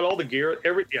 Because I've got all the gear,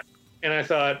 everything. And I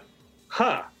thought,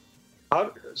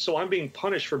 so I'm being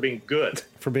punished for being good.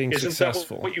 For being Isn't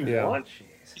successful. That what you want?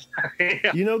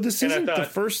 This isn't the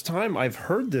first time I've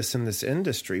heard this in this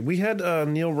industry. We had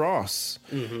Neil Ross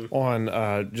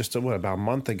on just about a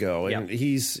month ago, and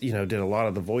he's did a lot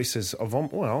of the voices of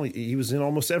he was in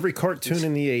almost every cartoon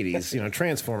in the 80s,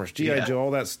 Transformers, G.I. Joe,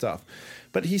 all that stuff.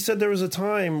 But he said there was a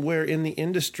time where in the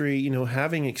industry,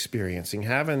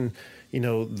 having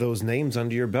those names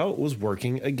under your belt was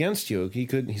working against you.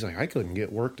 He's like, I couldn't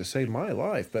get work to save my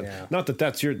life. But not that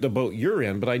that's the boat you're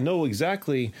in, but I know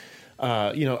exactly.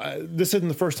 This isn't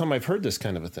the first time I've heard this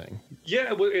kind of a thing.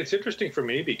 Yeah, well, it's interesting for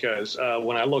me because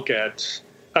when I look at,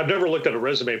 I've never looked at a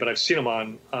resume, but I've seen them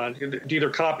on to either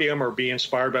copy them or be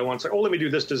inspired by one. It's like, let me do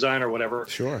this design or whatever.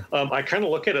 Sure. I kind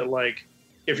of look at it like,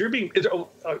 if you're being, I'll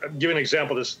give you an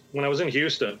example of this. When I was in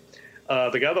Houston,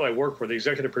 the guy that I worked for, the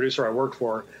executive producer I worked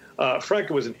for, Frank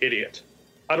was an idiot.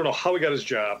 I don't know how he got his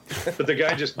job, but the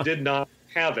guy just did not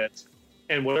have it.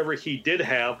 And whatever he did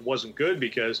have wasn't good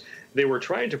because they were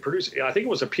trying to produce, I think it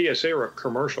was a PSA or a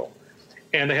commercial,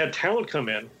 and they had talent come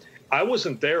in. I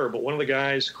wasn't there, but one of the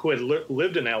guys who had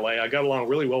lived in LA, I got along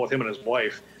really well with him and his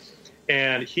wife,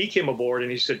 and he came aboard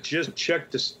and he said, just check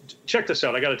this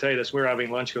out. I got to tell you this. We were having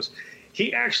lunch. He goes,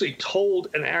 he actually told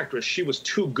an actress she was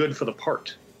too good for the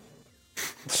part.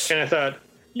 And I thought,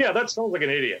 yeah, that sounds like an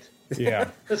idiot. Yeah.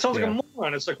 That sounds like a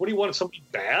moron. It's like, what do you want, somebody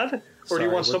bad? Or do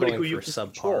you want somebody who you can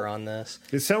subpar on this?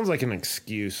 It sounds like an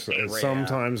excuse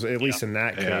sometimes, at least in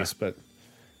that case. But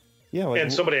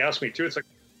and somebody asked me too. It's like,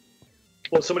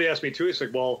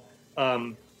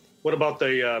 what about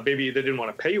the maybe they didn't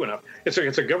want to pay you enough? It's like,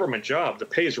 it's a government job. The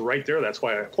pay is right there. That's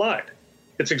why I applied.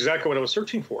 It's exactly what I was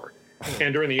searching for.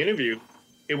 And during the interview,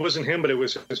 it wasn't him, but it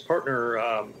was his partner.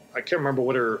 I can't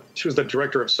remember she was the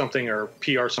director of something or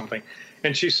PR something.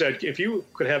 And she said, if you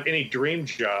could have any dream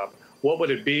job, what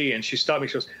would it be? And she stopped me.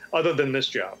 She goes, other than this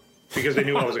job, because they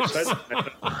knew I was excited.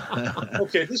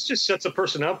 Okay, this just sets a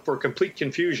person up for complete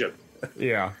confusion.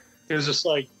 Yeah. It was just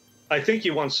like, I think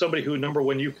you want somebody who, number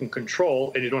one, you can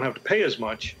control and you don't have to pay as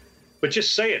much, but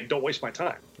just say it. Don't waste my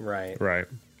time. Right. Right.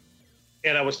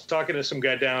 And I was talking to some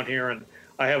guy down here, and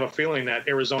I have a feeling that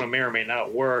Arizona may or may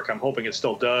not work. I'm hoping it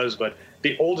still does. But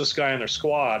the oldest guy on their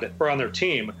squad or on their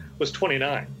team was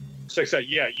 29. So I said,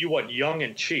 yeah, you want young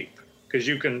and cheap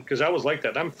because I was like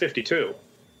that. I'm 52.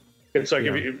 It's like,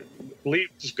 if you leave,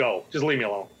 just go. Just leave me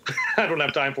alone. I don't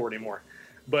have time for it anymore.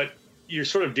 But you're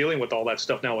sort of dealing with all that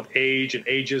stuff now with age and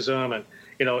ageism. And,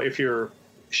 if you're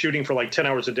shooting for like 10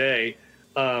 hours a day,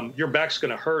 your back's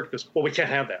going to hurt because, we can't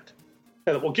have that.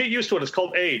 Well, get used to it. It's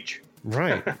called age.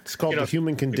 Right. It's called the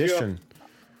human condition.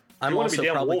 I'm also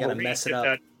probably going to mess it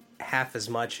up half as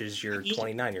much as your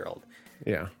 29-year-old.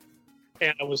 Yeah.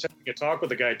 And I was having a talk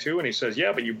with the guy, too, and he says,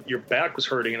 yeah, but your back was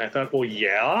hurting. And I thought, well,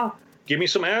 yeah, give me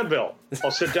some Advil. I'll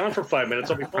sit down for 5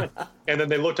 minutes. I'll be fine. And then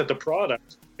they looked at the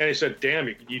product, and he said, damn,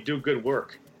 you do good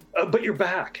work. But your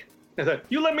back. I thought,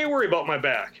 you let me worry about my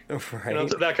back. Right.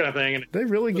 That kind of thing. And they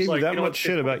really gave you that much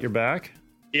shit about your back?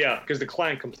 Yeah, because the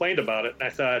client complained about it. And I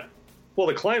thought, well,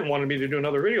 the client wanted me to do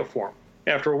another video for him.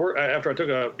 After I took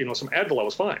some Advil, I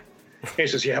was fine. And he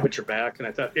says, yeah, but you're back. And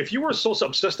I thought, if you were so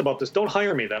obsessed about this, don't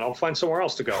hire me then. I'll find somewhere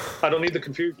else to go. I don't need the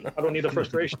confusion. I don't need the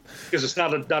frustration, because it's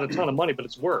not a ton of money, but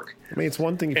it's work. I mean, it's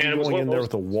one thing if you're going in there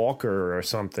with a walker or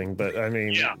something, but I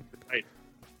mean, yeah, right.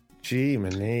 Gee,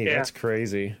 man, that's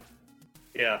crazy.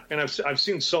 Yeah, and I've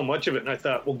seen so much of it, and I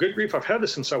thought, well, good grief, I've had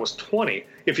this since I was 20.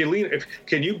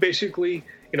 Can you basically,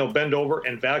 bend over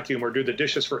and vacuum or do the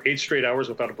dishes for 8 straight hours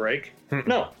without a break?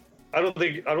 No, I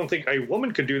don't think a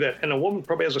woman could do that, and a woman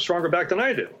probably has a stronger back than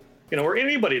I do, or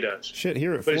anybody does. Shit,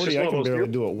 here at 40, I can barely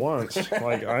do it once.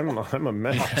 Like I'm a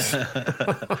mess.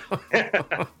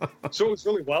 So it was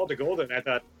really wild to go there, and I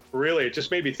thought, really, it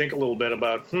just made me think a little bit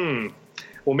about,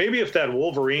 well, maybe if that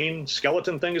Wolverine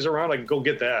skeleton thing is around, I can go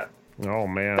get that. Oh,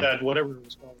 man. That whatever it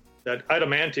was called. That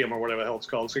adamantium or whatever the hell it's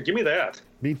called. So give me that.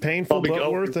 Be painful,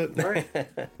 but worth it.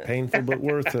 Painful, but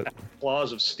worth it.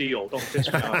 Claws of steel. Don't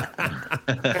piss me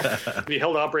off. Be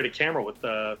held to operate a camera with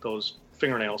those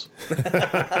fingernails.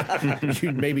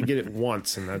 You'd maybe get it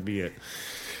once, and that'd be it.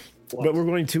 But we're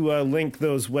going to link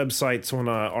those websites on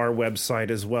our website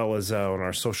as well as on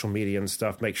our social media and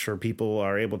stuff. Make sure people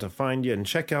are able to find you and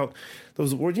check out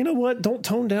those awards. You know what? Don't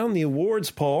tone down the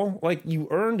awards, Paul. Like, you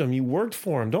earned them. You worked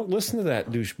for them. Don't listen to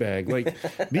that douchebag.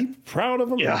 Like, be proud of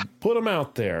them and put them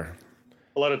out there.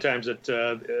 A lot of times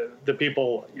the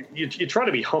people, you try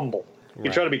to be humble.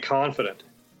 You try to be confident.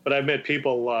 But I've met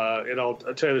people, I'll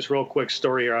tell you this real quick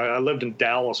story here. I lived in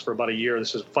Dallas for about a year.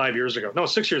 This is 6 years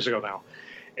ago now.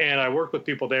 And I work with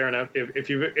people there, and if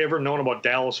you've ever known about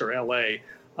Dallas or L.A.,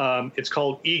 it's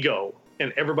called ego,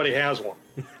 and everybody has one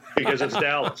because it's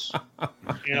Dallas.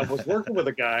 And I was working with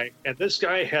a guy, and this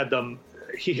guy had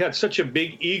such a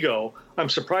big ego. I'm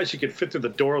surprised he could fit through the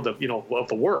door of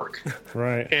the work.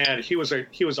 Right. And he was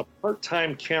a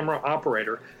part-time camera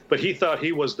operator, but he thought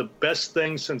he was the best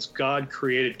thing since God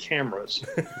created cameras.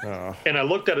 And I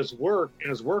looked at his work, and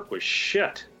his work was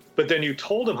shit. But then you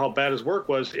told him how bad his work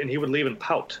was, and he would leave and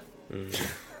pout.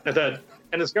 I thought,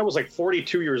 and this guy was like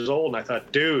 42 years old, and I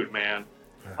thought, dude, man,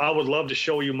 I would love to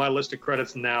show you my list of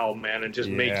credits now, man, and just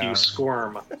make you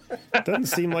squirm. It doesn't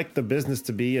seem like the business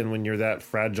to be in when you're that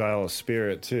fragile a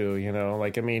spirit, too.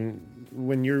 Like, I mean,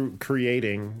 when you're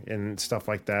creating and stuff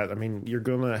like that, I mean, you're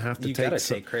gonna have to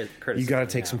take criticism. You got to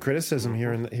take some criticism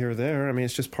here or there. I mean,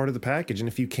 it's just part of the package, and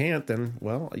if you can't, then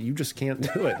you just can't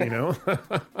do it.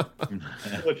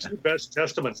 The two best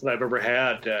testaments that I've ever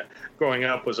had growing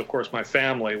up was, of course, my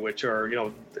family, which are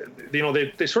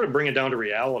they sort of bring it down to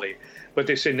reality, but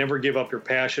they say never give up your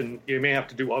passion. You may have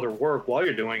to do other work while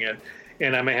you're doing it.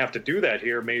 And I may have to do that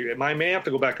here. I may have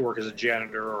to go back to work as a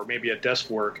janitor or maybe at desk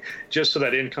work just so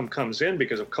that income comes in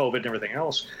because of COVID and everything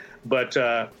else. But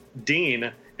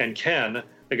Dean and Ken,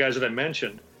 the guys that I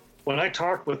mentioned, when I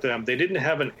talked with them, they didn't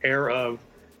have an air of,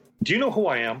 do you know who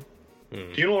I am?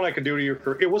 Do you know what I can do to your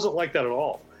career? It wasn't like that at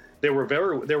all. They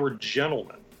were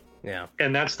gentlemen. Yeah.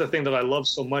 And that's the thing that I love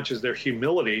so much is their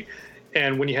humility.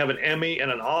 And when you have an Emmy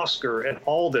and an Oscar and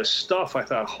all this stuff, I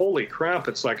thought, holy crap,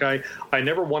 it's like I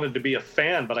never wanted to be a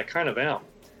fan, but I kind of am.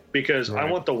 Because I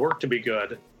want the work to be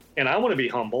good, and I want to be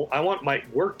humble. I want my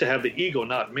work to have the ego,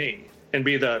 not me, and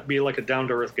be like a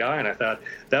down-to-earth guy. And I thought,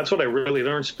 that's what I really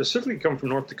learned, specifically coming from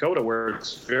North Dakota, where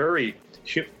it's very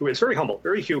humble,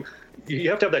 you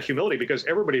have to have that humility because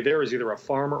everybody there is either a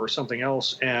farmer or something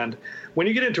else. And when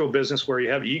you get into a business where you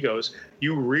have egos,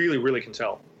 you really, really can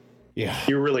tell. Yeah.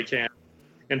 You really can.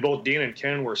 And both Dean and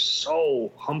Ken were so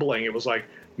humbling. It was like,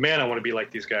 man, I want to be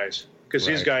like these guys. Because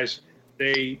these guys,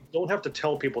 they don't have to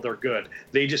tell people they're good.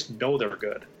 They just know they're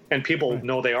good. And people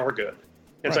know they are good.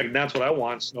 It's like, that's what I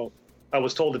want. So I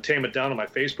was told to tame it down on my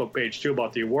Facebook page, too,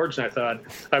 about the awards. And I thought,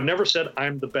 I've never said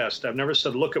I'm the best. I've never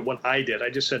said, look at what I did. I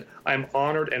just said, I'm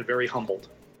honored and very humbled.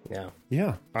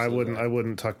 Yeah. I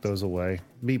wouldn't tuck those away.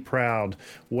 Be proud.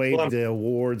 Wave the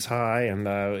awards high, and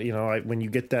when you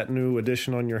get that new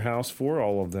addition on your house for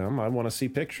all of them, I want to see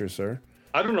pictures, sir.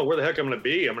 I don't know where the heck I'm going to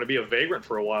be. I'm going to be a vagrant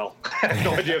for a while. I have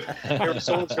no idea if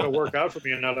someone's going to work out for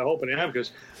me or not. I hope I am,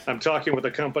 because I'm talking with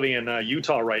a company in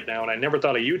Utah right now, and I never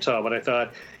thought of Utah, but I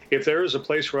thought if there is a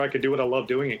place where I could do what I love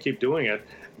doing and keep doing it,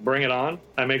 bring it on.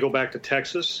 I may go back to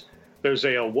Texas. There's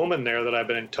a woman there that I've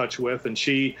been in touch with, and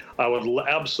I would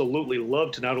absolutely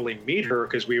love to not only meet her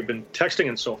because we've been texting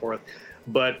and so forth,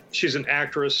 but she's an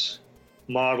actress,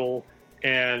 model,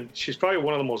 and she's probably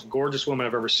one of the most gorgeous women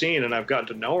I've ever seen, and I've gotten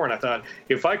to know her, and I thought,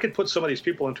 if I could put some of these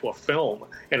people into a film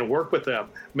and work with them,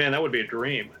 man, that would be a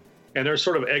dream. And they're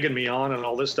sort of egging me on and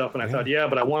all this stuff, and I thought,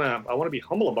 but I want to be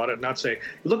humble about it and not say,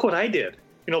 look what I did.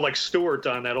 Like Stewart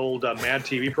on that old Mad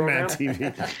TV program. Mad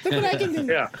TV. Look what I can do.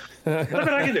 Yeah. Look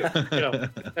what I can do.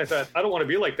 I thought, I don't want to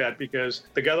be like that because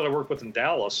the guy that I worked with in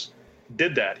Dallas,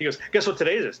 did that. He goes, guess what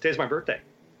today is? Today's my birthday.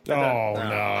 Oh,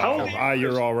 no.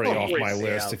 You're already off my crazy.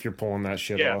 list if you're pulling that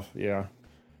shit off. Yeah.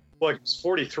 Well, it's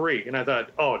 43, and I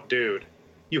thought, oh, dude,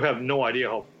 you have no idea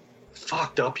how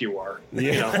fucked up you are.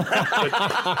 Yeah. You know?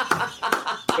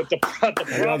 but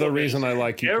the Another reason I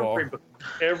like you, Paul.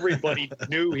 Everybody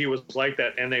knew he was like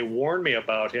that, and they warned me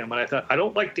about him. And I thought, I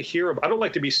don't like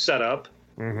to be set up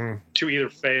to either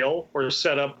fail or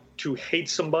set up to hate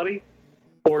somebody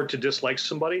or to dislike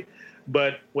somebody.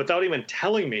 But without even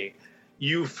telling me,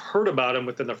 you've heard about him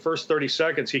within the first 30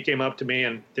 seconds. He came up to me,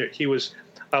 and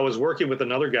I was working with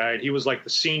another guy, and he was like the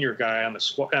senior guy on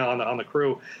the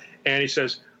crew, and he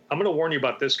says, I'm going to warn you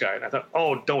about this guy. And I thought,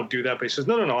 oh, don't do that. But he says,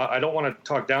 no, I don't want to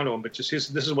talk down to him, but this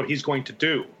is what he's going to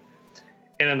do.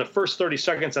 And in the first 30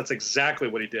 seconds, that's exactly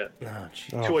what he did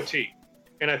to a T.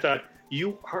 And I thought,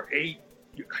 you're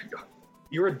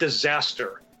a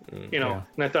disaster, you know. Yeah.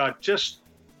 And I thought,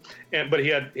 but he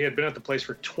had been at the place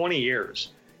for 20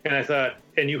 years. And I thought,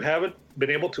 and you haven't been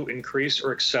able to increase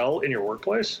or excel in your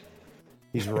workplace?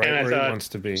 He's right where he wants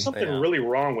to be. Something really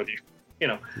wrong with you, you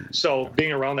know. So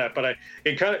being around that, but I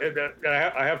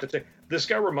have to say, this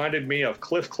guy reminded me of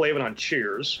Cliff Clavin on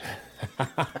Cheers,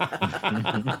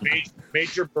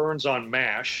 Major Burns on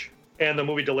MASH, and the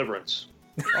movie Deliverance.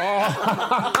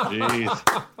 Oh,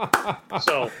 jeez.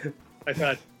 So I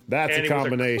thought that's a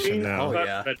combination now. Oh,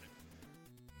 yeah.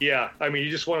 Yeah, I mean,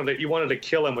 you wanted to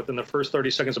kill him within the first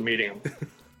 30 seconds of meeting him.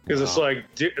 Because it's like,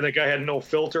 the guy had no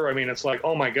filter. I mean, it's like,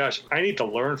 oh my gosh, I need to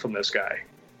learn from this guy.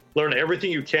 Learn everything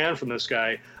you can from this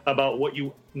guy about what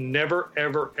you never,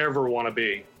 ever, ever want to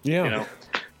be. Yeah. You know?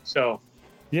 So.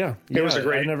 Yeah. It was a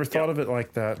great. I never thought of it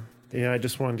like that. Yeah, I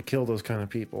just wanted to kill those kind of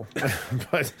people.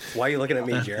 But why are you looking at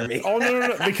me, Jeremy? Oh,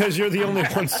 no, because you're the only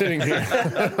one sitting here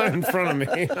in front of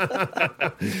me.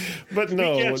 But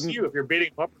no. We can't see you if you're beating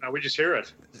him up now. We just hear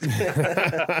it.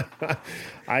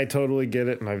 I totally get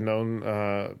it, and I've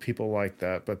known people like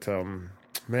that. But,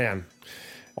 man.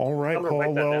 All right,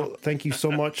 Paul. Well, thank you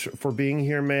so much for being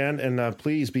here, man. And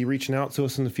please be reaching out to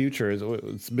us in the future.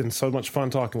 It's been so much fun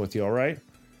talking with you, all right?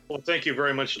 Well, thank you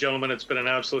very much, gentlemen. It's been an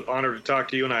absolute honor to talk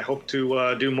to you, and I hope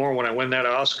to do more when I win that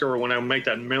Oscar or when I make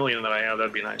that million that I have.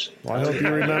 That'd be nice. Well, I hope you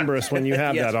remember us when you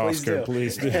have that Oscar.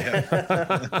 Please do.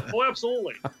 Oh,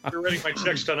 absolutely. You're writing my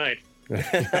checks tonight.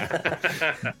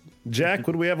 Jack,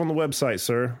 what do we have on the website,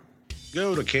 sir?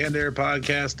 Go to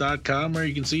cannedairpodcast.com where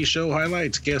you can see show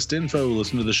highlights, guest info,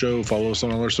 listen to the show, follow us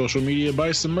on all our social media,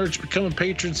 buy some merch, become a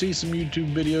patron, see some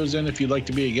YouTube videos, and if you'd like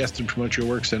to be a guest and promote your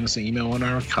work, send us an email on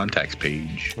our contacts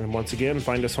page. And once again,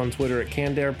 find us on Twitter at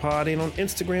CannedAirPod and on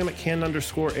Instagram at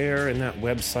 @can_air, and that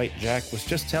website Jack was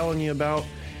just telling you about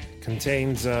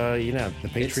contains, the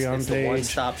Patreon it's page. The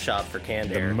one-stop shop for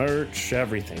Canned Air. The merch,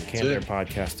 everything.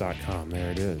 CannedAirPodcast.com. There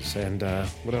it is. And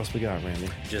what else we got, Randy?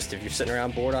 Just if you're sitting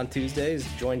around bored on Tuesdays,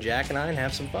 join Jack and I and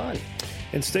have some fun.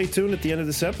 And stay tuned at the end of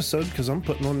this episode because I'm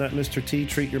putting on that Mr. T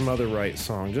Treat Your Mother Right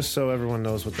song just so everyone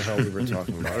knows what the hell we were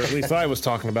talking about. Or at least I was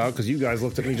talking about because you guys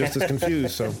looked at me just as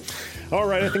confused. So, all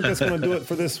right, I think that's going to do it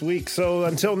for this week. So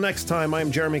until next time, I'm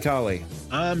Jeremy Colley.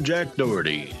 I'm Jack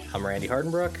Doherty. I'm Randy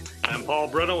Hardenbrook. I'm Paul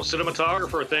Brenno,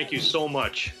 cinematographer. Thank you so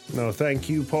much. No, thank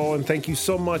you, Paul, and thank you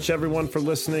so much, everyone, for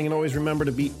listening. And always remember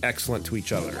to be excellent to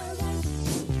each other.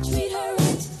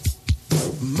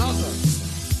 Mother,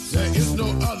 there is no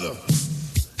other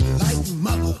like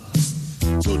mother,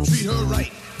 so treat her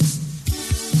right.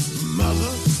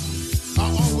 Mother,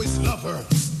 I always love her.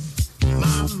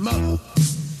 My mother,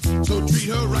 so treat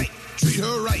her right, treat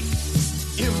her right.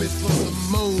 M is for the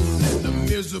moan and the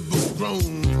miserable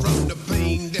groan from the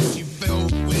pain that she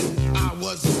felt when I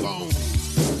was born.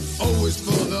 O is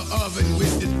for the oven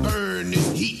with its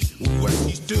burning heat, where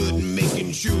she stood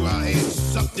making sure I had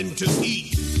something to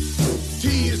eat.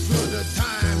 T is for the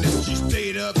time that she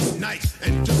stayed up nights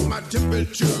and took my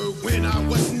temperature when I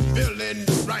wasn't feeling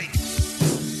right.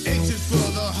 H is for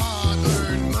the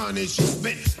hard-earned money she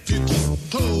spent to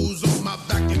keep clothes on my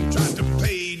back and try to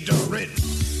pay the rent.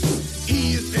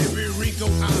 E is every wrinkle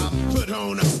I put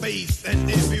on her face and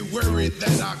every worry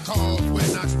that I caused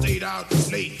when I stayed out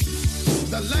late.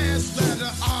 The last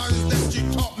letter R is that she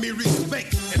taught me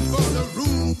respect, and for the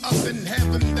room up in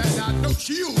heaven that I know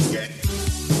she'll get.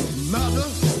 Mother,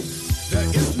 there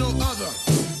is no other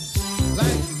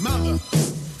like mother,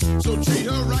 so treat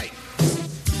her right.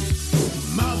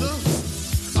 Mother,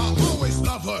 I always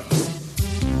love her.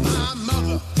 My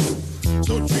mother,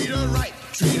 so treat her right,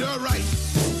 treat her right.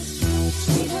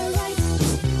 Treat her right,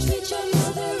 treat your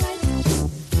mother right.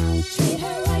 Treat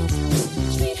her right,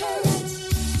 treat her right.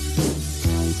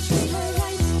 Treat her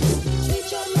right, treat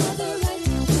your mother right.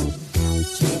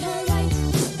 Treat her right,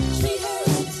 treat her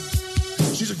right.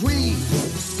 She's a queen.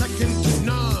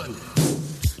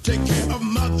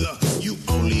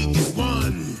 only is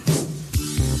one.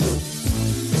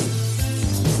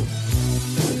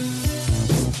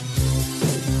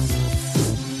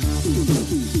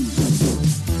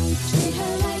 Treat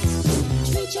her right,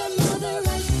 treat your mother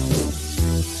right.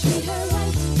 Treat her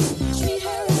right, treat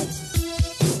her right.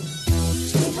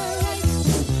 Treat her right,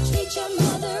 treat your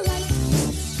mother right.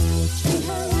 Treat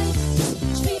her right,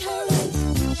 treat her right.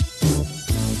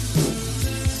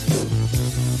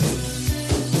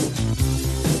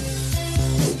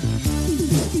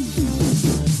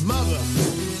 Mother,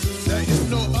 there is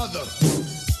no other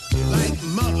like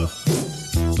mother,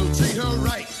 so treat her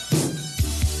right.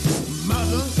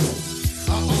 Mother,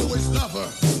 I always love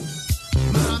her.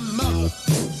 My mother,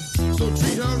 so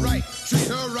treat her right, treat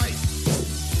her right.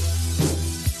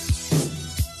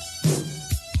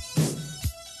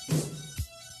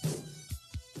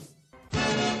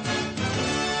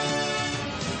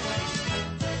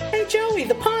 Hey Joey,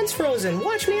 the pond's frozen.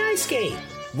 Watch me ice skate.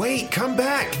 Wait, come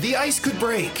back. The ice could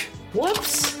break.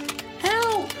 Whoops.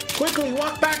 Help. Quickly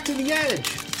walk back to the edge.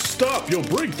 Stop, you'll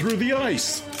break through the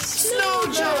ice.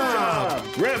 Snow job!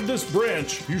 Grab this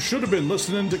branch. You should have been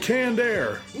listening to Canned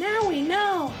Air. Now we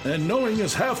know. And knowing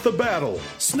is half the battle.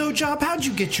 Snow job, how'd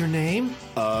you get your name?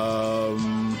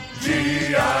 G.I.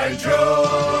 Joe!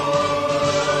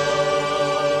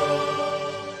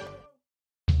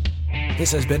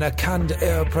 This has been a Canned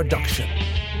Air production.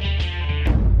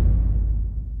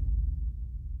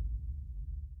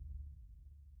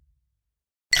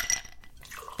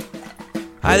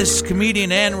 Hi, this is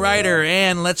comedian and writer,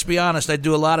 and let's be honest, I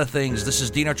do a lot of things. This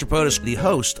is Dean Archipotis, the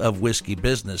host of Whiskey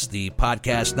Business, the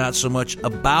podcast not so much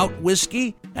about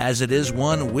whiskey as it is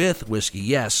one with whiskey.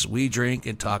 Yes, we drink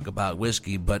and talk about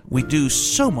whiskey, but we do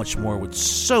so much more with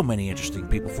so many interesting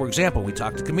people. For example, we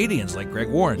talk to comedians like Greg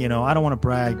Warren. You know, I don't want to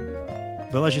brag,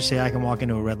 but let's just say I can walk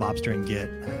into a Red Lobster and get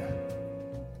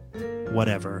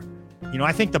whatever. You know,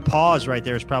 I think the pause right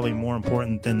there is probably more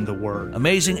important than the word.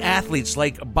 Amazing athletes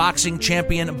like boxing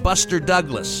champion Buster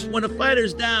Douglas. When a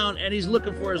fighter's down and he's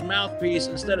looking for his mouthpiece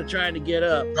instead of trying to get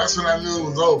up. That's when I knew it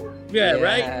was over. Yeah,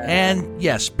 right? And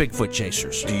yes, Bigfoot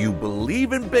chasers. Do you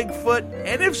believe in Bigfoot?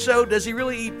 And if so, does he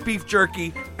really eat beef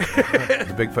jerky?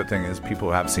 The Bigfoot thing is people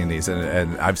have seen these,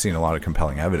 and I've seen a lot of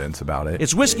compelling evidence about it.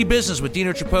 It's Whiskey Business with Dean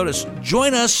Archipotis.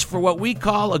 Join us for what we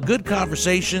call a good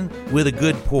conversation with a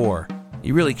good pour.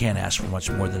 You really can't ask for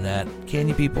much more than that, can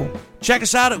you, people? Check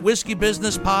us out at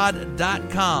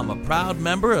whiskeybusinesspod.com, a proud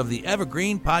member of the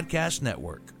Evergreen Podcast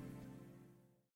Network.